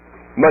world,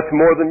 much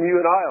more than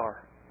you and I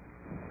are.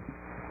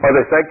 Are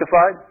they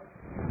sanctified?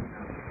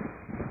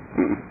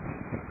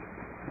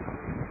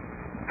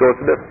 So what's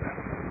the difference?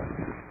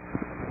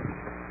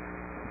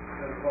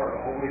 Set apart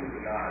always to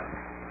God.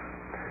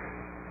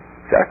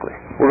 Exactly.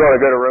 We're going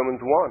to go to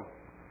Romans 1,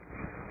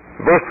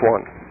 verse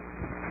 1.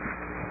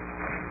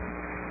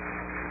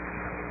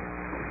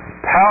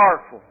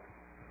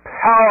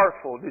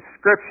 Powerful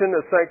description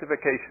of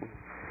sanctification.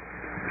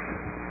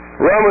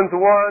 Romans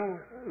 1,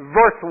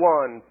 verse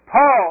 1.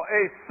 Paul,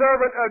 a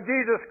servant of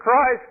Jesus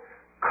Christ,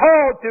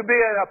 called to be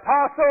an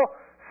apostle,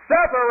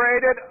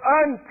 separated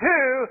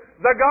unto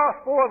the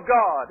gospel of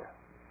God.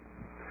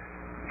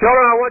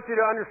 Children, I want you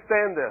to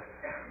understand this.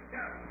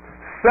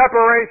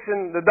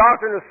 separation, the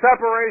doctrine of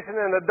separation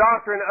and the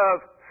doctrine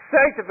of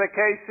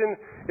sanctification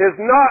is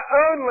not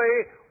only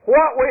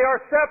what we are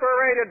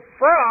separated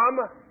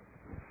from,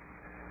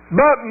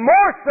 but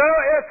more so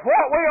it's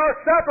what we are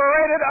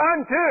separated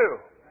unto.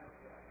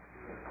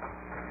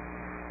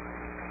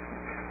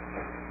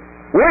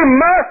 We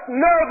must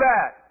know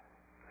that.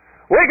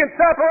 We can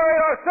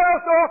separate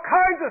ourselves to all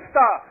kinds of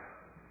stuff.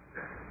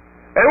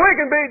 And we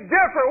can be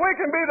different. We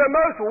can be the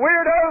most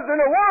weirdos in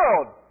the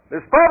world.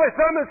 There's probably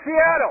some in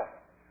Seattle.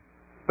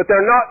 But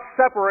they're not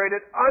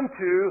separated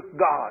unto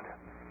God.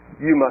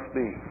 You must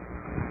be.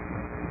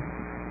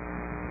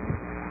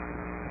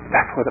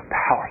 That's where the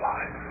power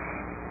lies.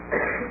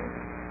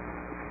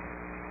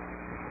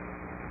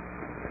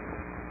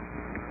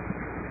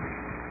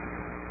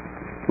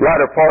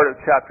 Latter part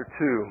of chapter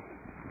 2.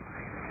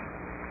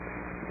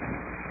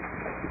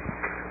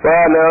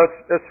 Well, no,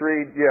 let's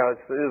read, it is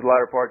the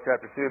latter part of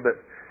chapter 2,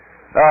 but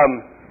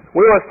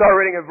we want to start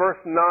reading at verse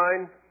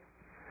 9.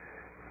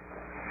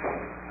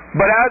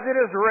 But as it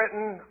is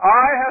written,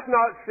 eye hath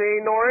not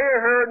seen, nor ear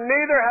heard,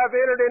 neither have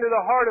entered into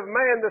the heart of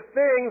man the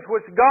things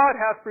which God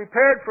hath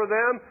prepared for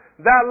them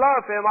that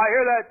love Him. I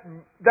hear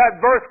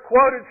that verse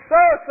quoted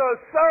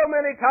so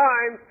many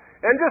times,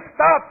 and just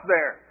stops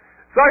there.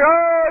 It's like,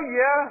 oh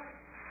yes,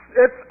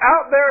 it's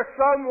out there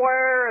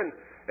somewhere, and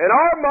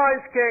our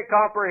minds can't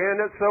comprehend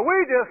it, so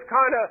we just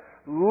kind of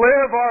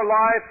live our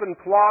life and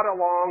plod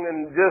along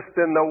and just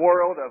in the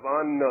world of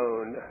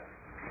unknown.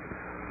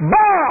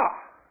 Bah!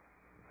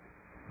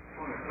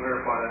 I want to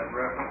clarify that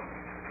reference.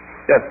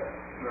 Yes.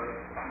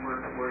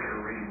 Where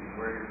you're reading,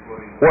 where you're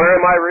quoting. Where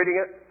am I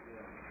reading it?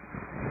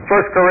 1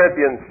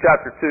 Corinthians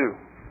chapter 2.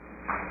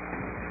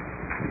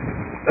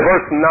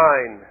 Verse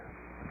 9.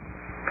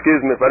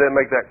 Excuse me if I didn't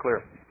make that clear.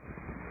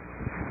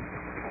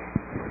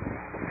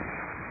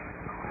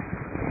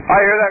 I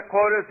hear that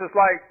quoted, it's just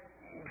like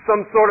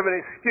some sort of an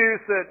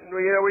excuse that,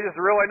 we just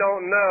really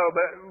don't know.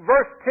 But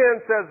verse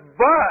 10 says,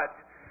 but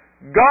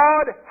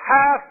God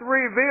hath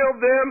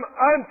revealed them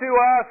unto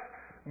us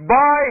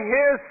by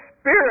His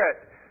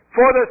Spirit.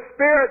 For the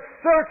Spirit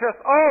searcheth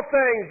all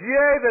things,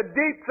 yea, the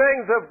deep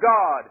things of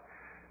God.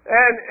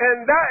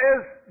 And that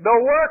is the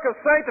work of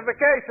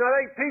sanctification. I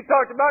think Pete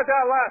talked about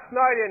that last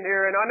night in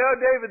here, and I know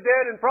David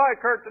did, and probably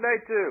Kurt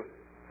today too.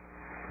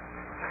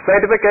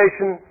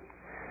 Sanctification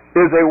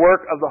is a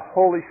work of the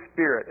Holy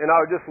Spirit. And I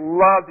would just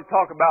love to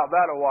talk about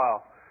that a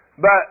while.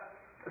 But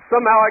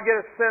somehow I get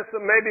a sense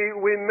that maybe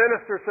we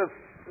ministers have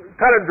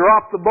kind of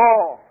dropped the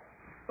ball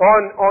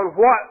on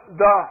what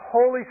the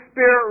Holy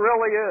Spirit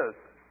really is.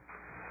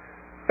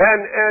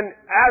 And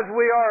as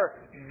we are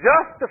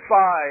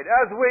justified,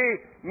 as we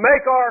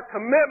make our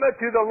commitment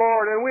to the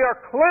Lord and we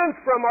are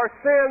cleansed from our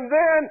sin,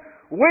 then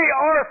we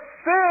are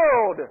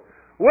filled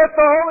with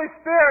the Holy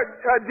Spirit.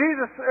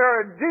 Jesus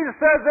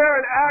says there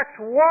in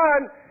Acts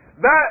 1,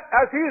 that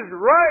as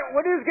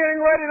when he's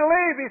getting ready to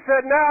leave, he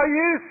said, now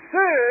you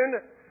soon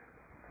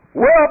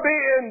will be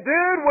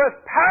endued with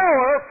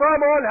power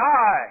from on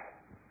high,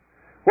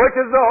 which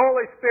is the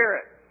Holy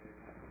Spirit.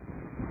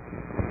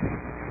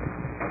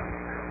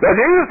 Now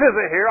Jesus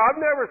isn't here.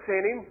 I've never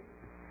seen Him.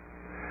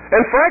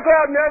 And frankly,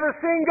 I've never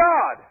seen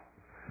God.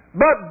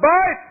 But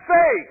by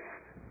faith,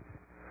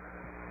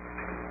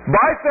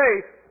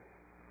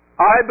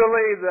 I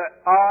believe that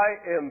I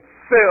am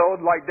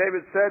filled, like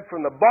David said,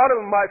 from the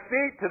bottom of my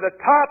feet to the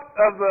top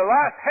of the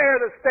last hair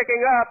that's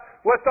sticking up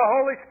with the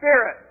Holy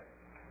Spirit.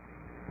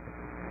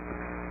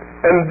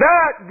 And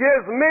that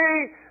gives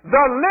me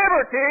the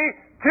liberty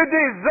to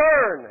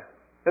discern.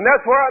 And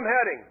that's where I'm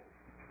heading.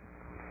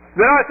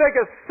 That I think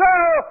is so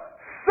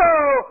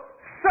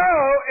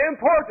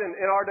important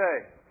in our day.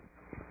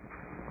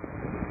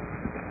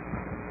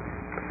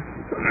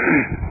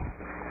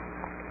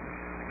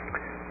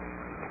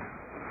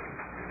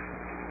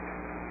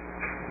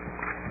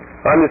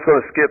 I'm just going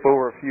to skip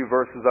over a few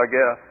verses, I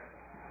guess.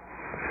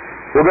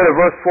 We'll go to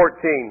verse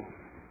 14.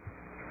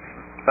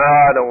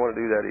 I don't want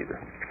to do that either.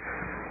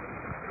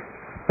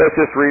 Let's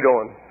just read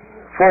on.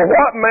 For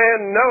what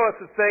man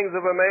knoweth the things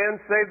of a man,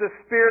 save the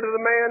spirit of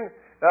man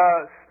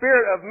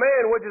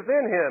which is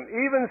in him?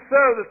 Even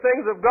so, the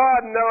things of God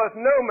knoweth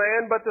no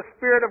man but the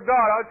Spirit of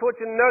God. I just want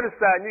you to notice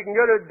that. And you can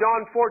go to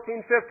John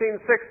 14,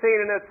 15,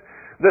 16, and it's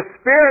the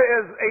Spirit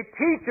is a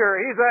teacher.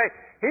 He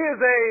is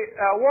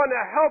a one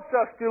that helps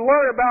us to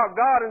learn about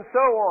God and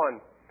so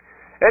on.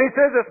 And he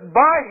says it's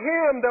by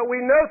Him that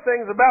we know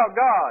things about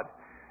God.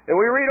 And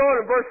we read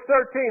on in verse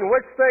 13,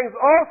 which things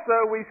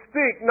also we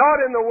speak, not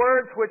in the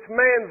words which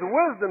man's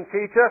wisdom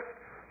teacheth,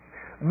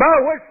 but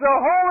which the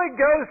Holy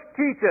Ghost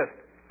teacheth,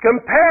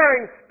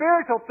 comparing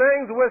spiritual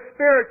things with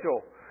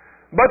spiritual.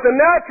 But the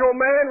natural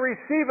man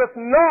receiveth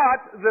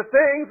not the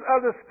things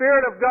of the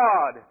Spirit of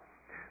God,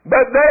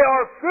 but they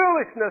are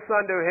foolishness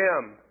unto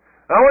him.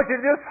 I want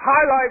you to just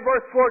highlight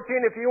verse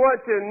 14 if you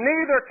want to.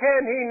 Neither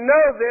can he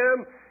know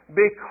them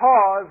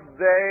because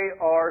they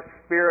are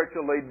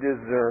spiritually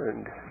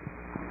discerned.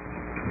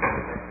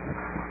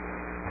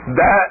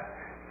 That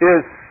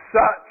is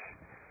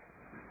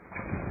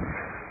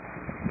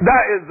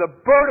the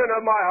burden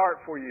of my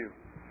heart for you.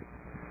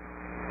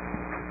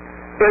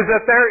 is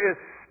that there is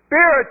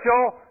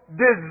spiritual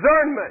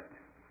discernment.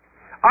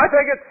 I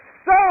think it's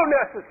so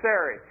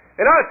necessary.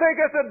 And I think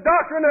it's a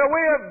doctrine that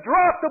we have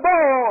dropped the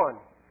ball on.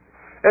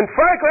 And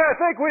frankly, I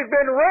think we've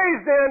been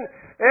raised in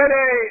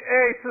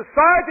a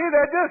society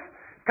that just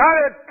kind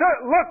of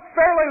looked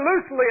fairly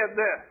loosely at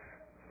this.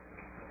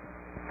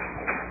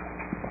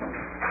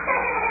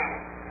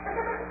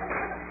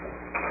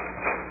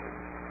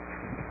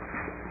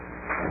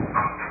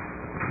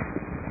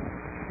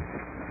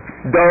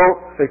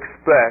 Don't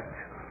expect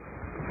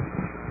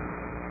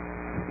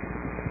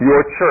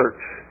your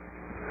church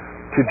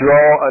to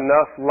draw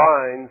enough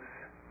lines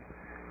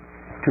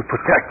to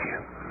protect you.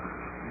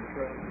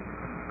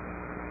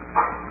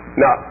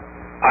 Now,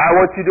 I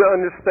want you to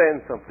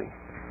understand something,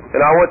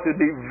 and I want to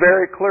be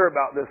very clear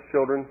about this,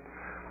 children.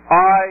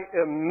 I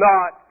am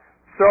not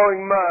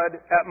throwing mud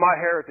at my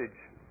heritage.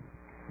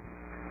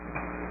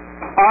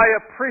 I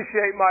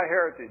appreciate my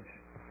heritage.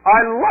 I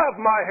love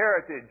my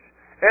heritage,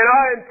 and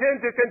I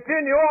intend to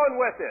continue on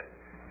with it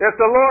if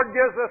the Lord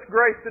gives us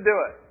grace to do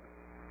it.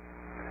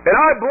 And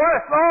I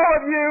bless all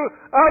of you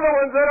other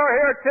ones that are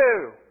here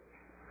too.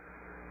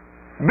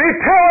 Be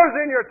pillars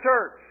in your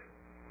church.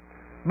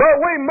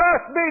 But we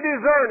must be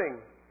discerning.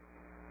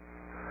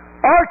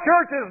 Our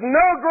church is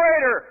no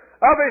greater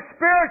of a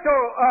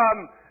spiritual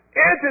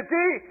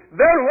entity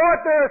than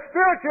what the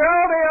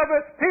spirituality of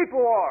its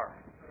people are.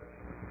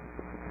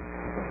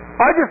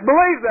 I just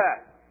believe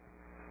that.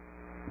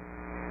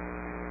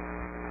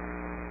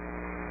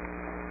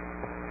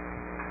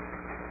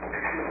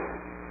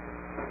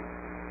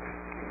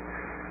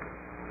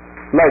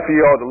 I'd like for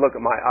you all to look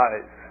at my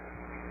eyes.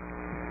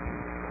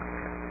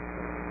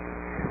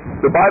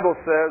 The Bible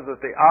says that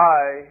the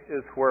eye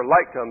is where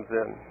light comes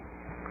in.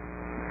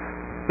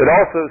 It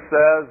also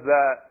says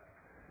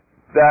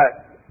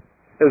that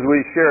as we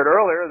shared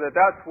earlier,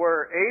 that's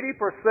where 80%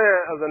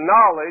 of the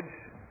knowledge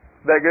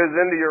that goes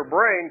into your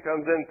brain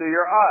comes in through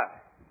your eye.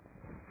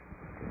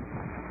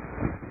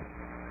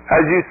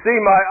 As you see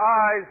my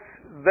eyes,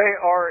 they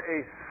are a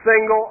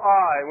single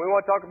eye. We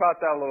want to talk about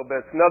that a little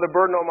bit. It's another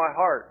burden on my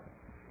heart.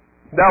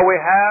 Now we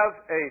have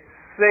a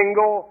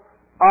single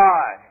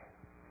eye.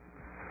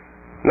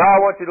 Now I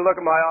want you to look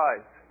at my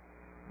eyes.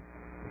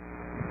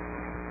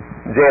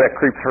 Janet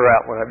creeps her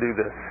out when I do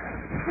this.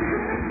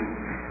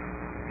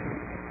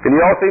 Can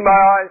you all see my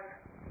eyes?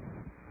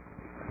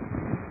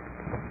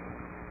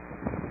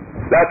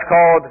 That's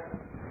called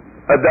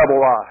a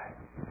double eye.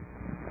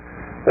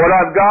 What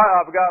I've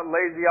got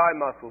lazy eye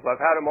muscles.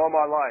 I've had them all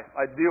my life.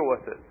 I deal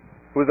with it.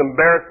 I was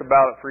embarrassed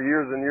about it for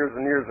years and years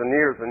and years and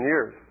years and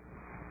years.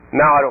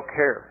 Now I don't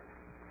care.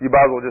 You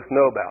might as well just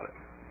know about it.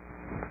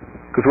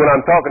 Because when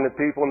I'm talking to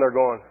people and they're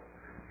going,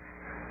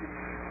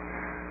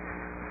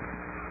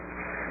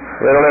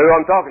 they don't know who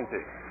I'm talking to.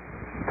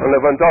 I don't know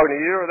if I'm talking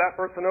to you or that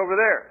person over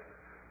there.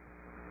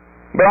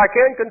 But I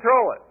can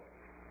control it.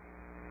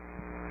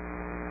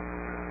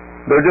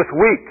 They're just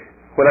weak.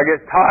 When I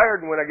get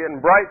tired and when I get in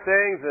bright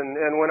things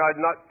and when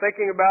I'm not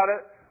thinking about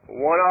it,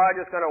 one eye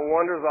just kind of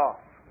wanders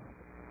off.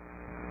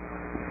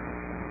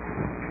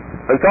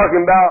 I'm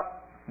talking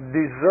about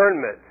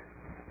discernment.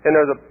 And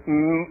there's a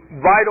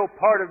vital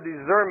part of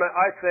discernment,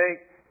 I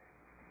think,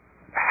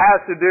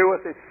 has to do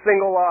with a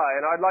single eye.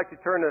 And I'd like to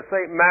turn to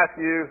St.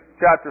 Matthew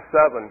chapter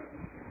 7.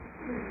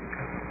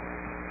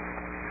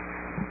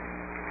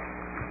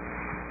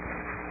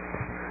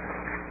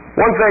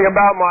 One thing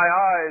about my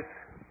eyes,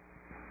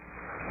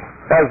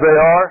 as they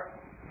are,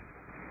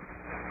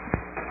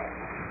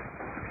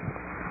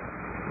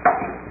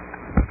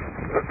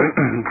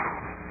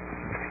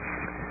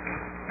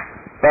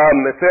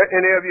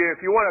 if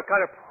you want to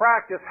kind of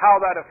practice how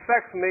that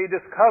affects me,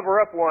 just cover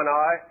up one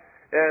eye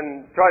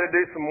and try to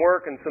do some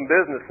work and some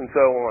business and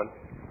so on.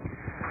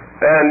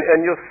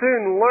 And you'll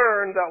soon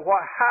learn that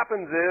what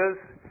happens is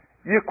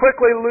you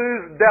quickly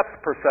lose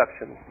depth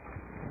perception.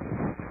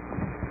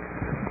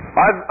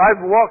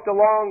 I've walked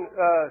along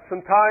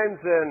sometimes,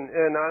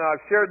 and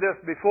I've shared this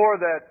before,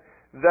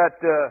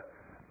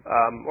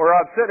 or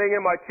I'm sitting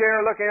in my chair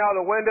looking out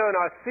the window and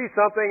I see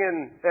something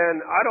and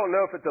I don't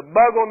know if it's a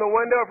bug on the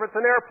window or if it's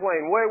an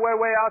airplane way, way,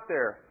 way out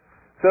there.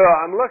 So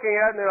I'm looking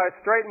at it and I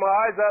straighten my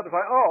eyes up and it's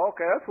like, oh,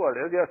 okay, that's what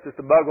it is. Yeah, it's just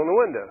a bug on the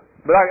window.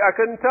 But I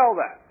couldn't tell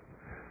that.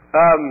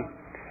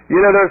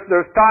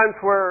 There's times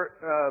where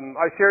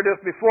I shared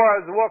this before.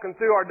 I was walking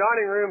through our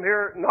dining room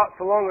here not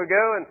so long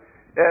ago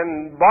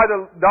and by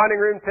the dining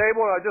room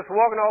table, and I was just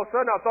walking, all of a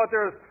sudden I thought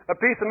there was a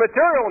piece of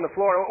material on the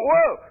floor. And I went,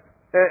 whoa!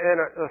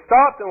 And I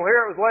stopped, and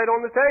here it was laid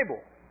on the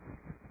table.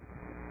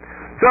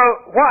 So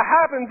what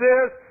happens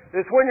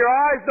is when your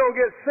eyes don't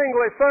get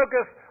singly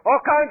focused,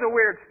 all kinds of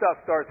weird stuff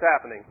starts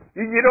happening.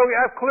 You don't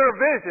have clear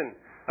vision.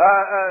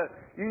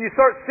 You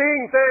start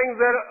seeing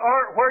things that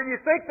aren't where you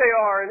think they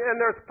are,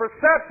 and there's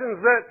perceptions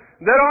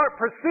that aren't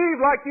perceived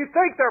like you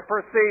think they're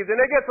perceived,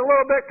 and it gets a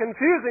little bit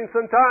confusing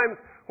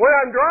sometimes when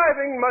I'm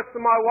driving, much to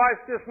my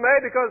wife's dismay,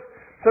 because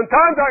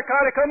sometimes I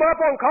kind of come up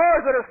on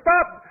cars that are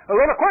stopped a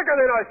little quicker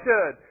than I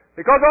should.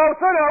 Because all of a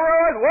sudden I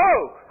realize,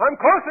 whoa, I'm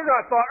closer than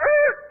I thought.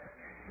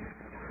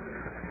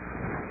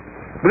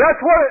 But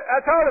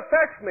that's how it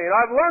affects me, and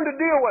I've learned to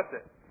deal with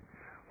it.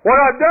 What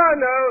I've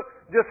done, though,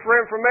 just for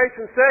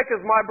information's sake,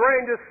 is my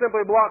brain just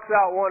simply blocks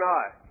out one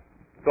eye.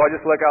 So I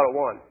just look out at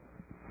one.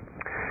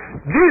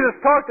 Jesus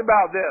talked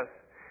about this.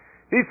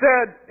 He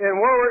said, and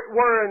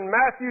we're in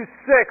Matthew 6,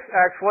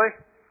 actually.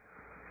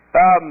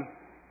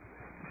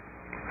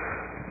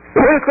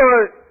 We're just going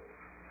to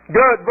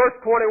go at verse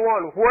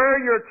 21. Where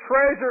your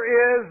treasure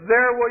is,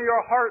 there will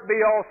your heart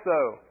be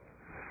also.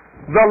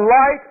 The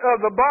light of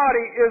the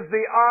body is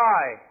the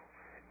eye.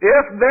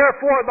 If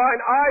therefore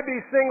thine eye be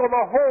single,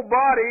 the whole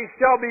body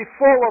shall be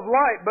full of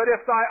light. But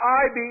if thy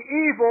eye be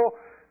evil,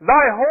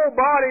 thy whole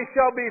body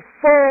shall be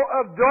full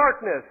of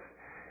darkness.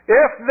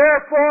 If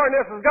therefore, and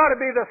this has got to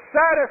be the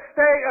saddest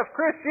state of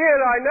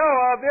Christianity I know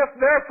of, if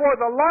therefore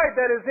the light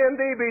that is in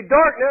thee be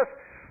darkness,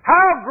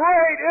 how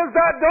great is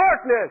that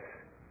darkness?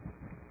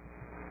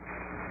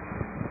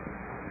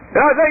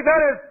 And I think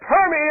that has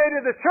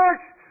permeated the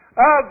Church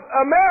of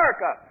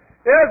America,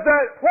 is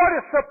that what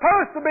is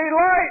supposed to be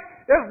light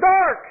is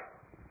dark.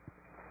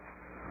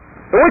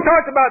 And we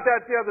talked about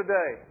that the other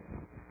day.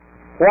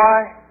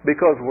 Why?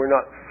 Because we're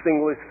not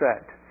singly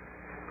set.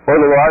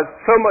 Otherwise,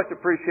 so much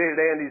appreciated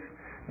Andy's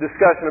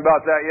discussion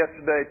about that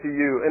yesterday to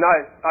you, and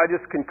I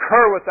just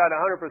concur with that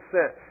 100%.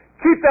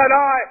 Keep that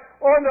eye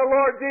on the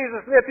Lord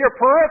Jesus. And if your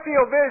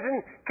peripheral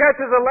vision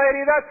catches a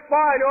lady, that's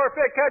fine. Or if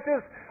it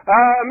catches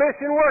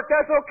mission work,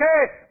 that's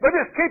okay. But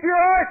just keep your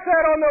eye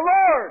set on the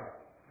Lord.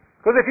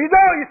 Because if you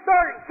don't, you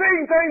start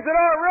seeing things that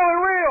aren't really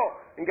real.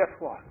 And guess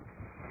what?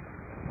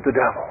 The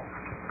devil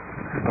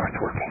starts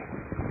working.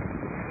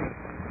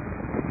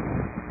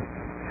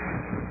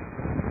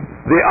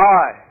 The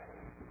eye.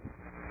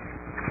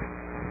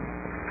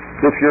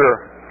 If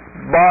your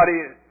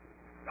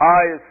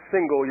eye is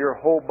single, your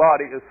whole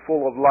body is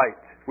full of light.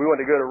 We want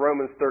to go to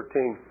Romans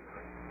 13.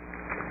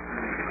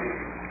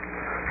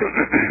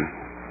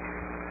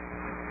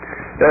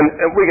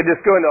 and we could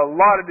just go into a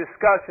lot of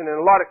discussion and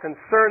a lot of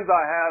concerns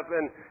I have.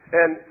 And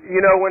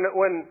you know,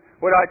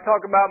 when I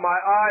talk about my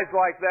eyes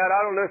like that,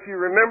 I don't know if you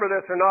remember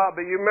this or not,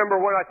 but you remember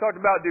when I talked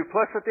about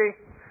duplicity?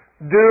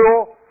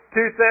 Dual,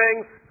 two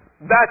things,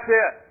 that's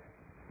it.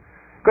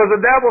 Because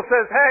the devil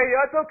says, hey,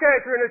 that's okay.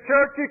 If you're in a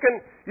church, you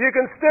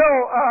can still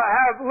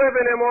live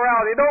in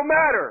immorality. It don't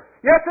matter.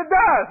 Yes, it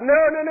does. No,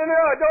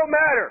 it don't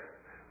matter.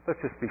 Let's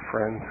just be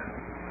friends.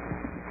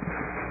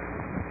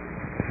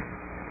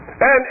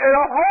 And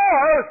a whole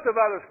host of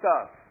other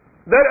stuff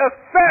that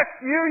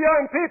affects you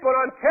young people. And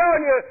I'm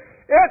telling you,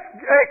 it's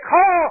a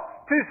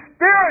call to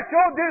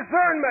spiritual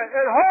discernment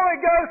and Holy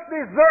Ghost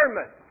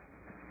discernment.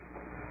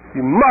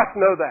 You must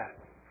know that.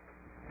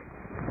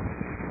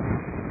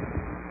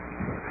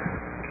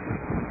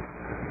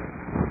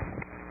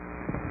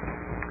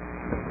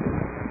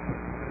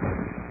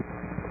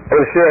 I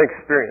want to share an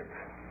experience.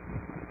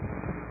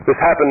 This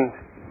happened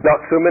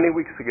not so many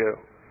weeks ago.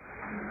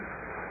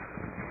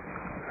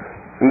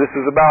 And this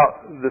is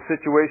about the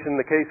situation,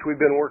 the case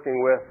we've been working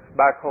with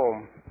back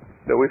home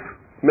that we've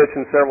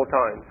mentioned several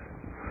times.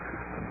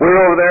 We were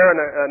over there,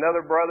 and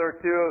another brother or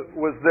two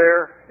was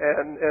there,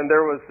 and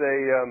there was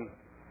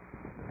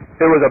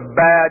it was a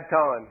bad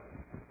time.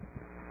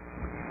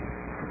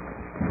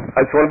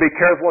 I just want to be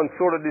careful and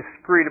sort of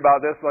discreet about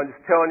this, but I'm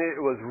just telling you,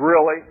 it was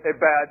really a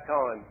bad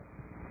time.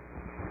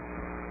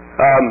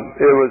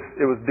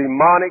 It was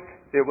demonic,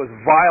 it was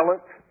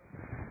violent,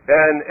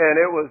 and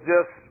it was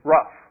just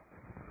rough.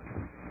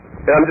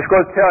 And I'm just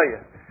going to tell you,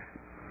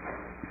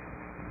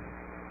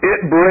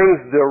 it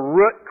brings the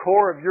root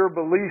core of your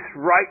beliefs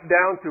right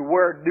down to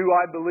where do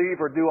I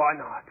believe or do I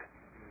not.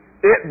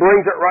 It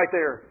brings it right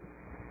there.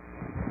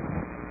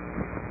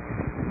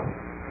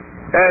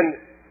 And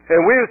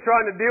we was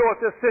trying to deal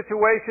with this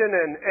situation,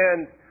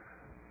 and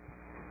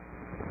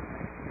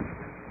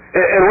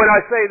when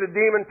I say the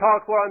demon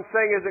talks, what I'm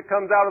saying is it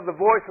comes out of the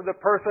voice of the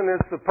person.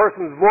 It's the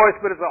person's voice,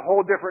 but it's a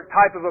whole different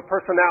type of a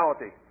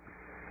personality.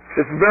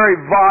 It's very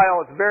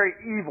vile. It's very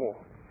evil.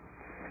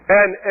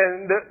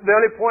 And the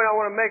only point I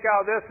want to make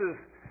out of this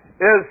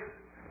is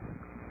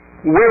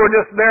we were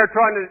just there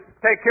trying to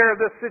take care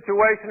of this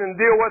situation and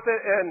deal with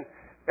it,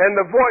 and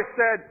the voice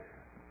said,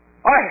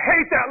 I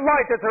hate that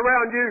light that's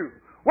around you.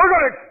 We're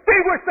going to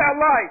extinguish that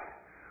light.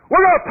 We're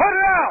going to put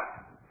it out.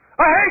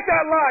 I hate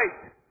that light.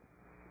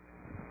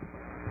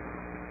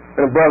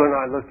 And a brother and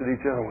I looked at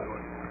each other and we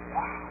went,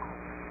 wow.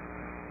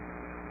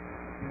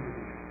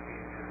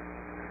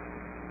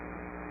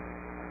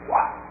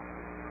 Wow.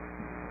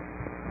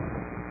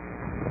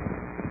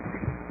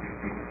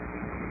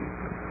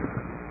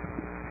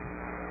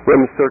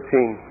 Romans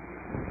 13,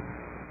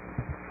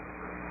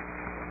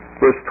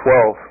 verse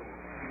 12.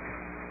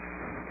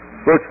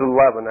 Verse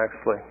 11,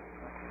 actually.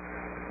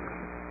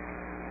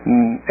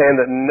 And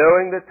that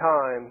knowing the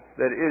time,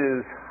 that it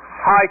is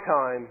high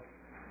time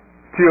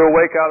to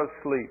awake out of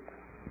sleep.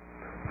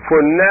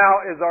 For now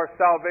is our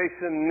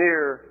salvation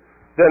nearer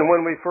than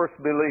when we first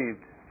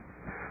believed.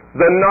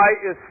 The night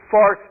is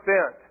far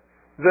spent.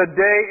 The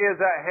day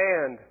is at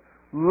hand.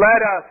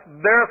 Let us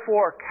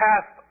therefore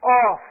cast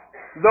off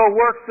the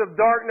works of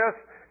darkness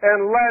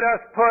and let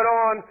us put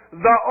on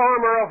the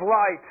armor of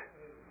light.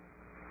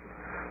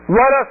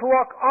 Let us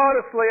walk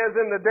honestly as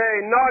in the day,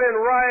 not in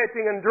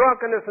rioting and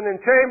drunkenness and in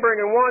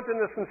chambering and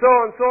wantonness and so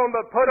on,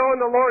 but put on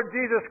the Lord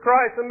Jesus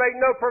Christ and make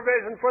no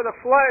provision for the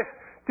flesh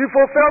to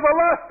fulfill the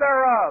lust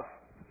thereof.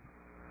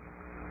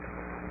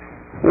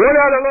 One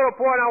other little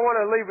point I want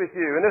to leave with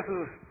you, and this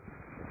is,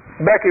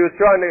 Becky was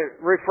trying to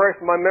refresh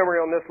my memory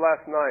on this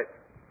last night.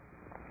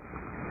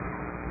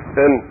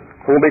 And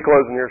we'll be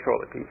closing here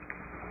shortly, Pete.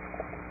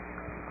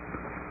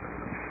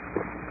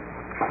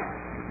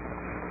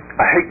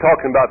 I hate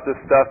talking about this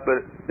stuff,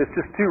 but it's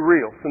just too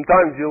real.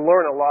 Sometimes you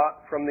learn a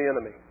lot from the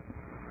enemy.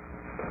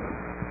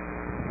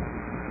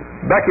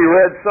 Becky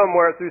read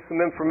somewhere through some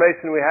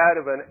information we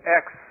had of an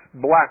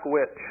ex-black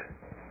witch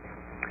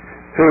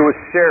who was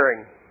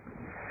sharing.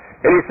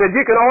 And he said,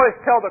 you can always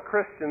tell the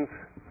Christians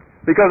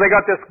because they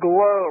got this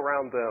glow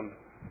around them.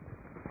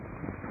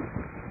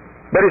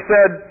 But he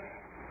said,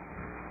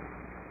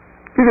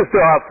 you can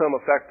still have some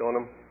effect on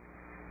them.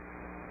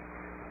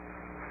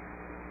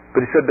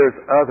 But he said there's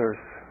others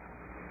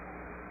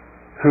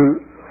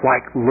who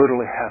like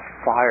literally have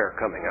fire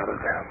coming out of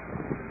them.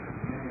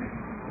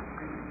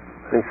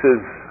 And he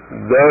says,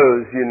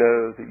 those you know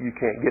that you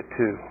can't get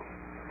to.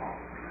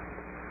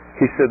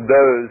 He said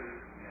those,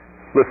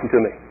 listen to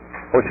me.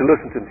 I want you to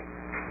listen to me.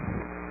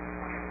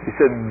 He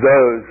said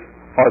those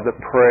are the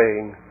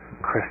praying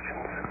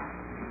Christians.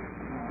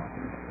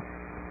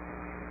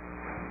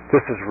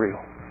 This is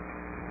real.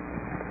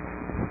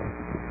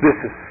 This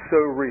is so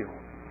real.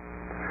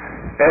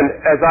 And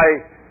as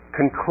I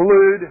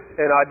conclude,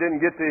 and I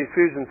didn't get to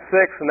Ephesians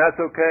 6, and that's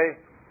okay,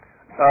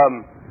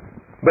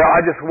 but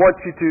I just want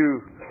you to,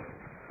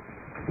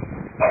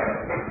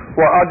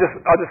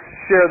 I'll just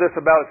share this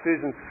about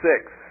Ephesians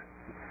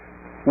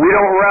 6. We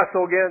don't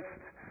wrestle against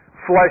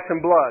flesh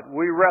and blood.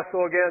 We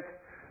wrestle against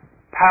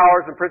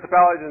powers and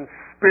principalities and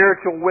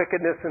spiritual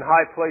wickedness in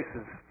high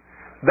places.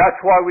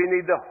 That's why we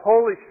need the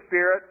Holy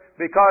Spirit,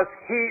 because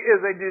He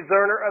is a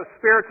discerner of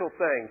spiritual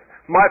things.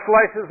 My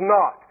flesh is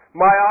not.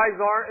 My eyes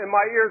aren't and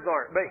my ears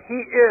aren't. But He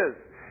is.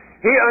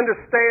 He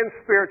understands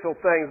spiritual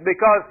things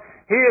because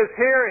He is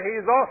here and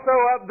He's also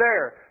up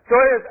there. So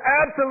it is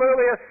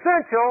absolutely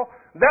essential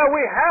that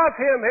we have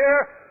Him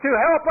here to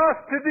help us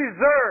to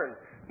discern.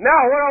 Now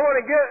what I want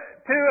to get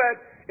to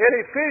in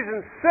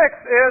Ephesians 6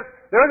 is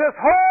there's this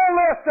whole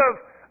list of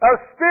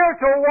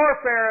spiritual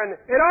warfare,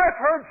 and I've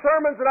heard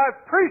sermons and I've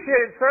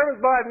appreciated sermons,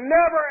 but I've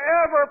never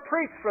ever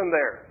preached from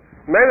there.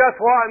 Maybe that's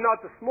why I'm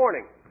not this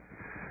morning.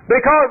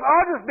 Because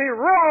I'll just be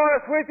real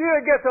honest with you,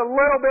 it gets a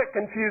little bit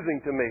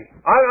confusing to me.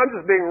 I'm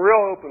just being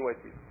real open with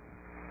you.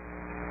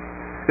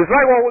 It's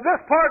like, well,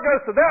 this part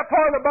goes to that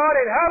part of the body,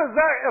 and how does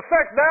that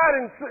affect that?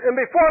 And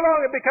before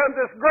long it becomes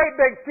this great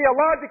big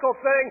theological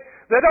thing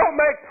that don't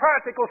make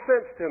practical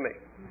sense to me.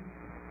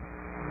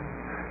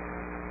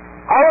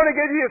 I want to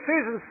give you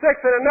Ephesians 6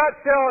 in a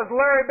nutshell as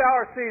Larry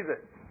Bauer sees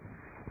it.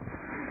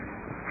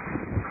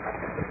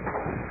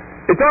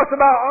 It talks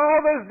about all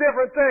those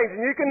different things,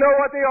 and you can know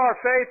what they are,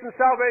 faith and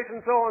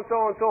salvation, so on, so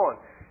on, so on.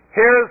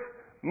 Here's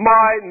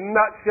my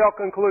nutshell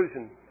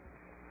conclusion.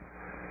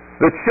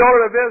 The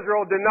children of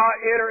Israel did not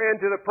enter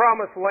into the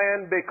promised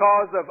land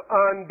because of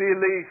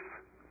unbelief.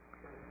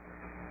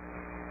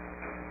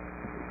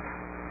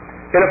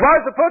 And if I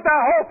was to put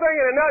that whole thing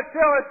in a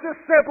nutshell, it's just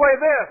simply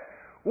this.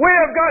 We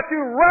have got to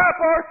wrap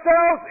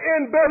ourselves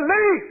in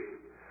belief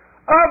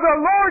of the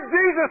Lord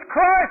Jesus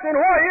Christ and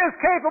what He is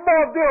capable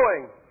of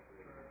doing.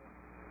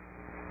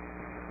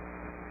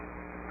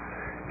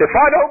 If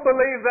I don't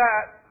believe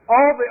that,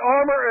 all the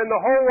armor in the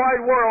whole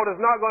wide world is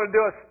not going to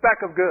do a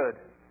speck of good.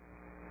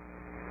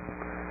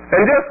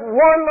 And just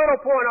one little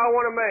point I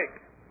want to make.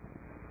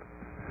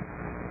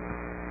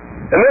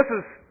 And this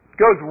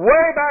goes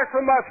way back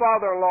from my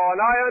father-in-law,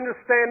 and I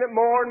understand it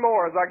more and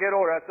more as I get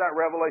older. That's that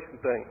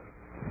revelation thing.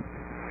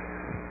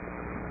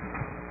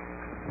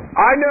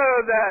 I know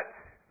that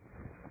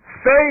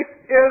faith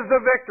is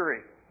the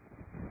victory.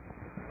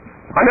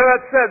 I know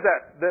that says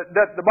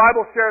that the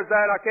Bible shares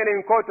that. I can't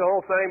even quote the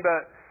whole thing,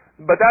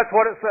 but that's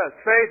what it says.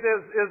 Faith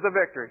is the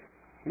victory.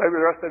 Maybe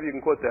the rest of you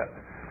can quote that.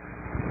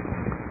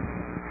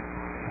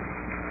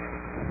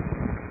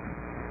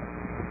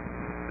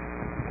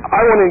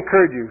 I want to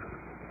encourage you,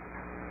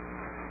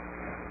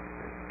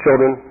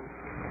 children,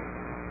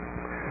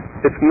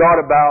 it's not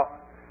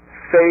about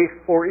faith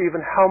or even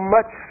how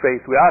much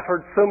faith I've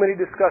heard so many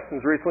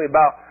discussions recently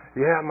about,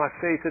 my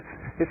faith,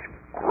 it's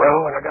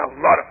growing, I got a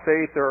lot of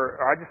faith, or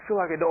I just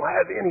feel like I don't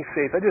have any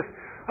faith. I just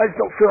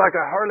don't feel like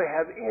I hardly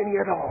have any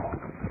at all.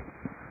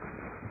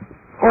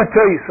 I want to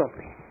tell you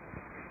something.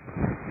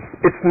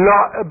 It's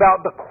not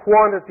about the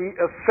quantity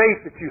of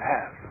faith that you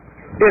have.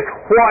 It's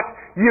what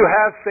you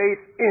have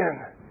faith in.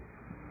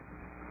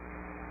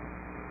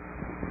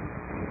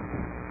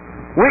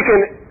 We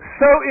can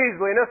so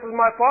easily, and this is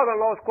my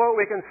father-in-law's quote,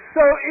 we can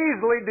so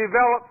easily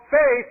develop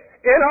faith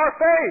in our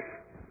faith.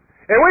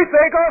 And we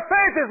think our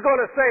faith is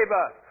going to save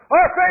us.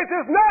 Our faith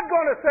is not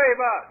going to save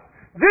us.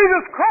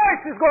 Jesus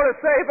Christ is going to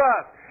save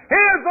us. He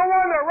is the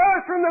one that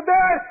rose from the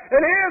dead, and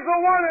He is the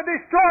one that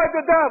destroyed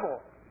the devil.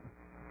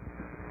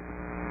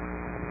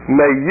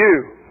 May you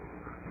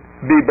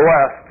be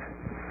blessed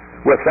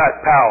with that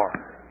power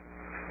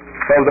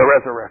of the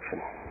resurrection.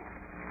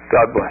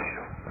 God bless you.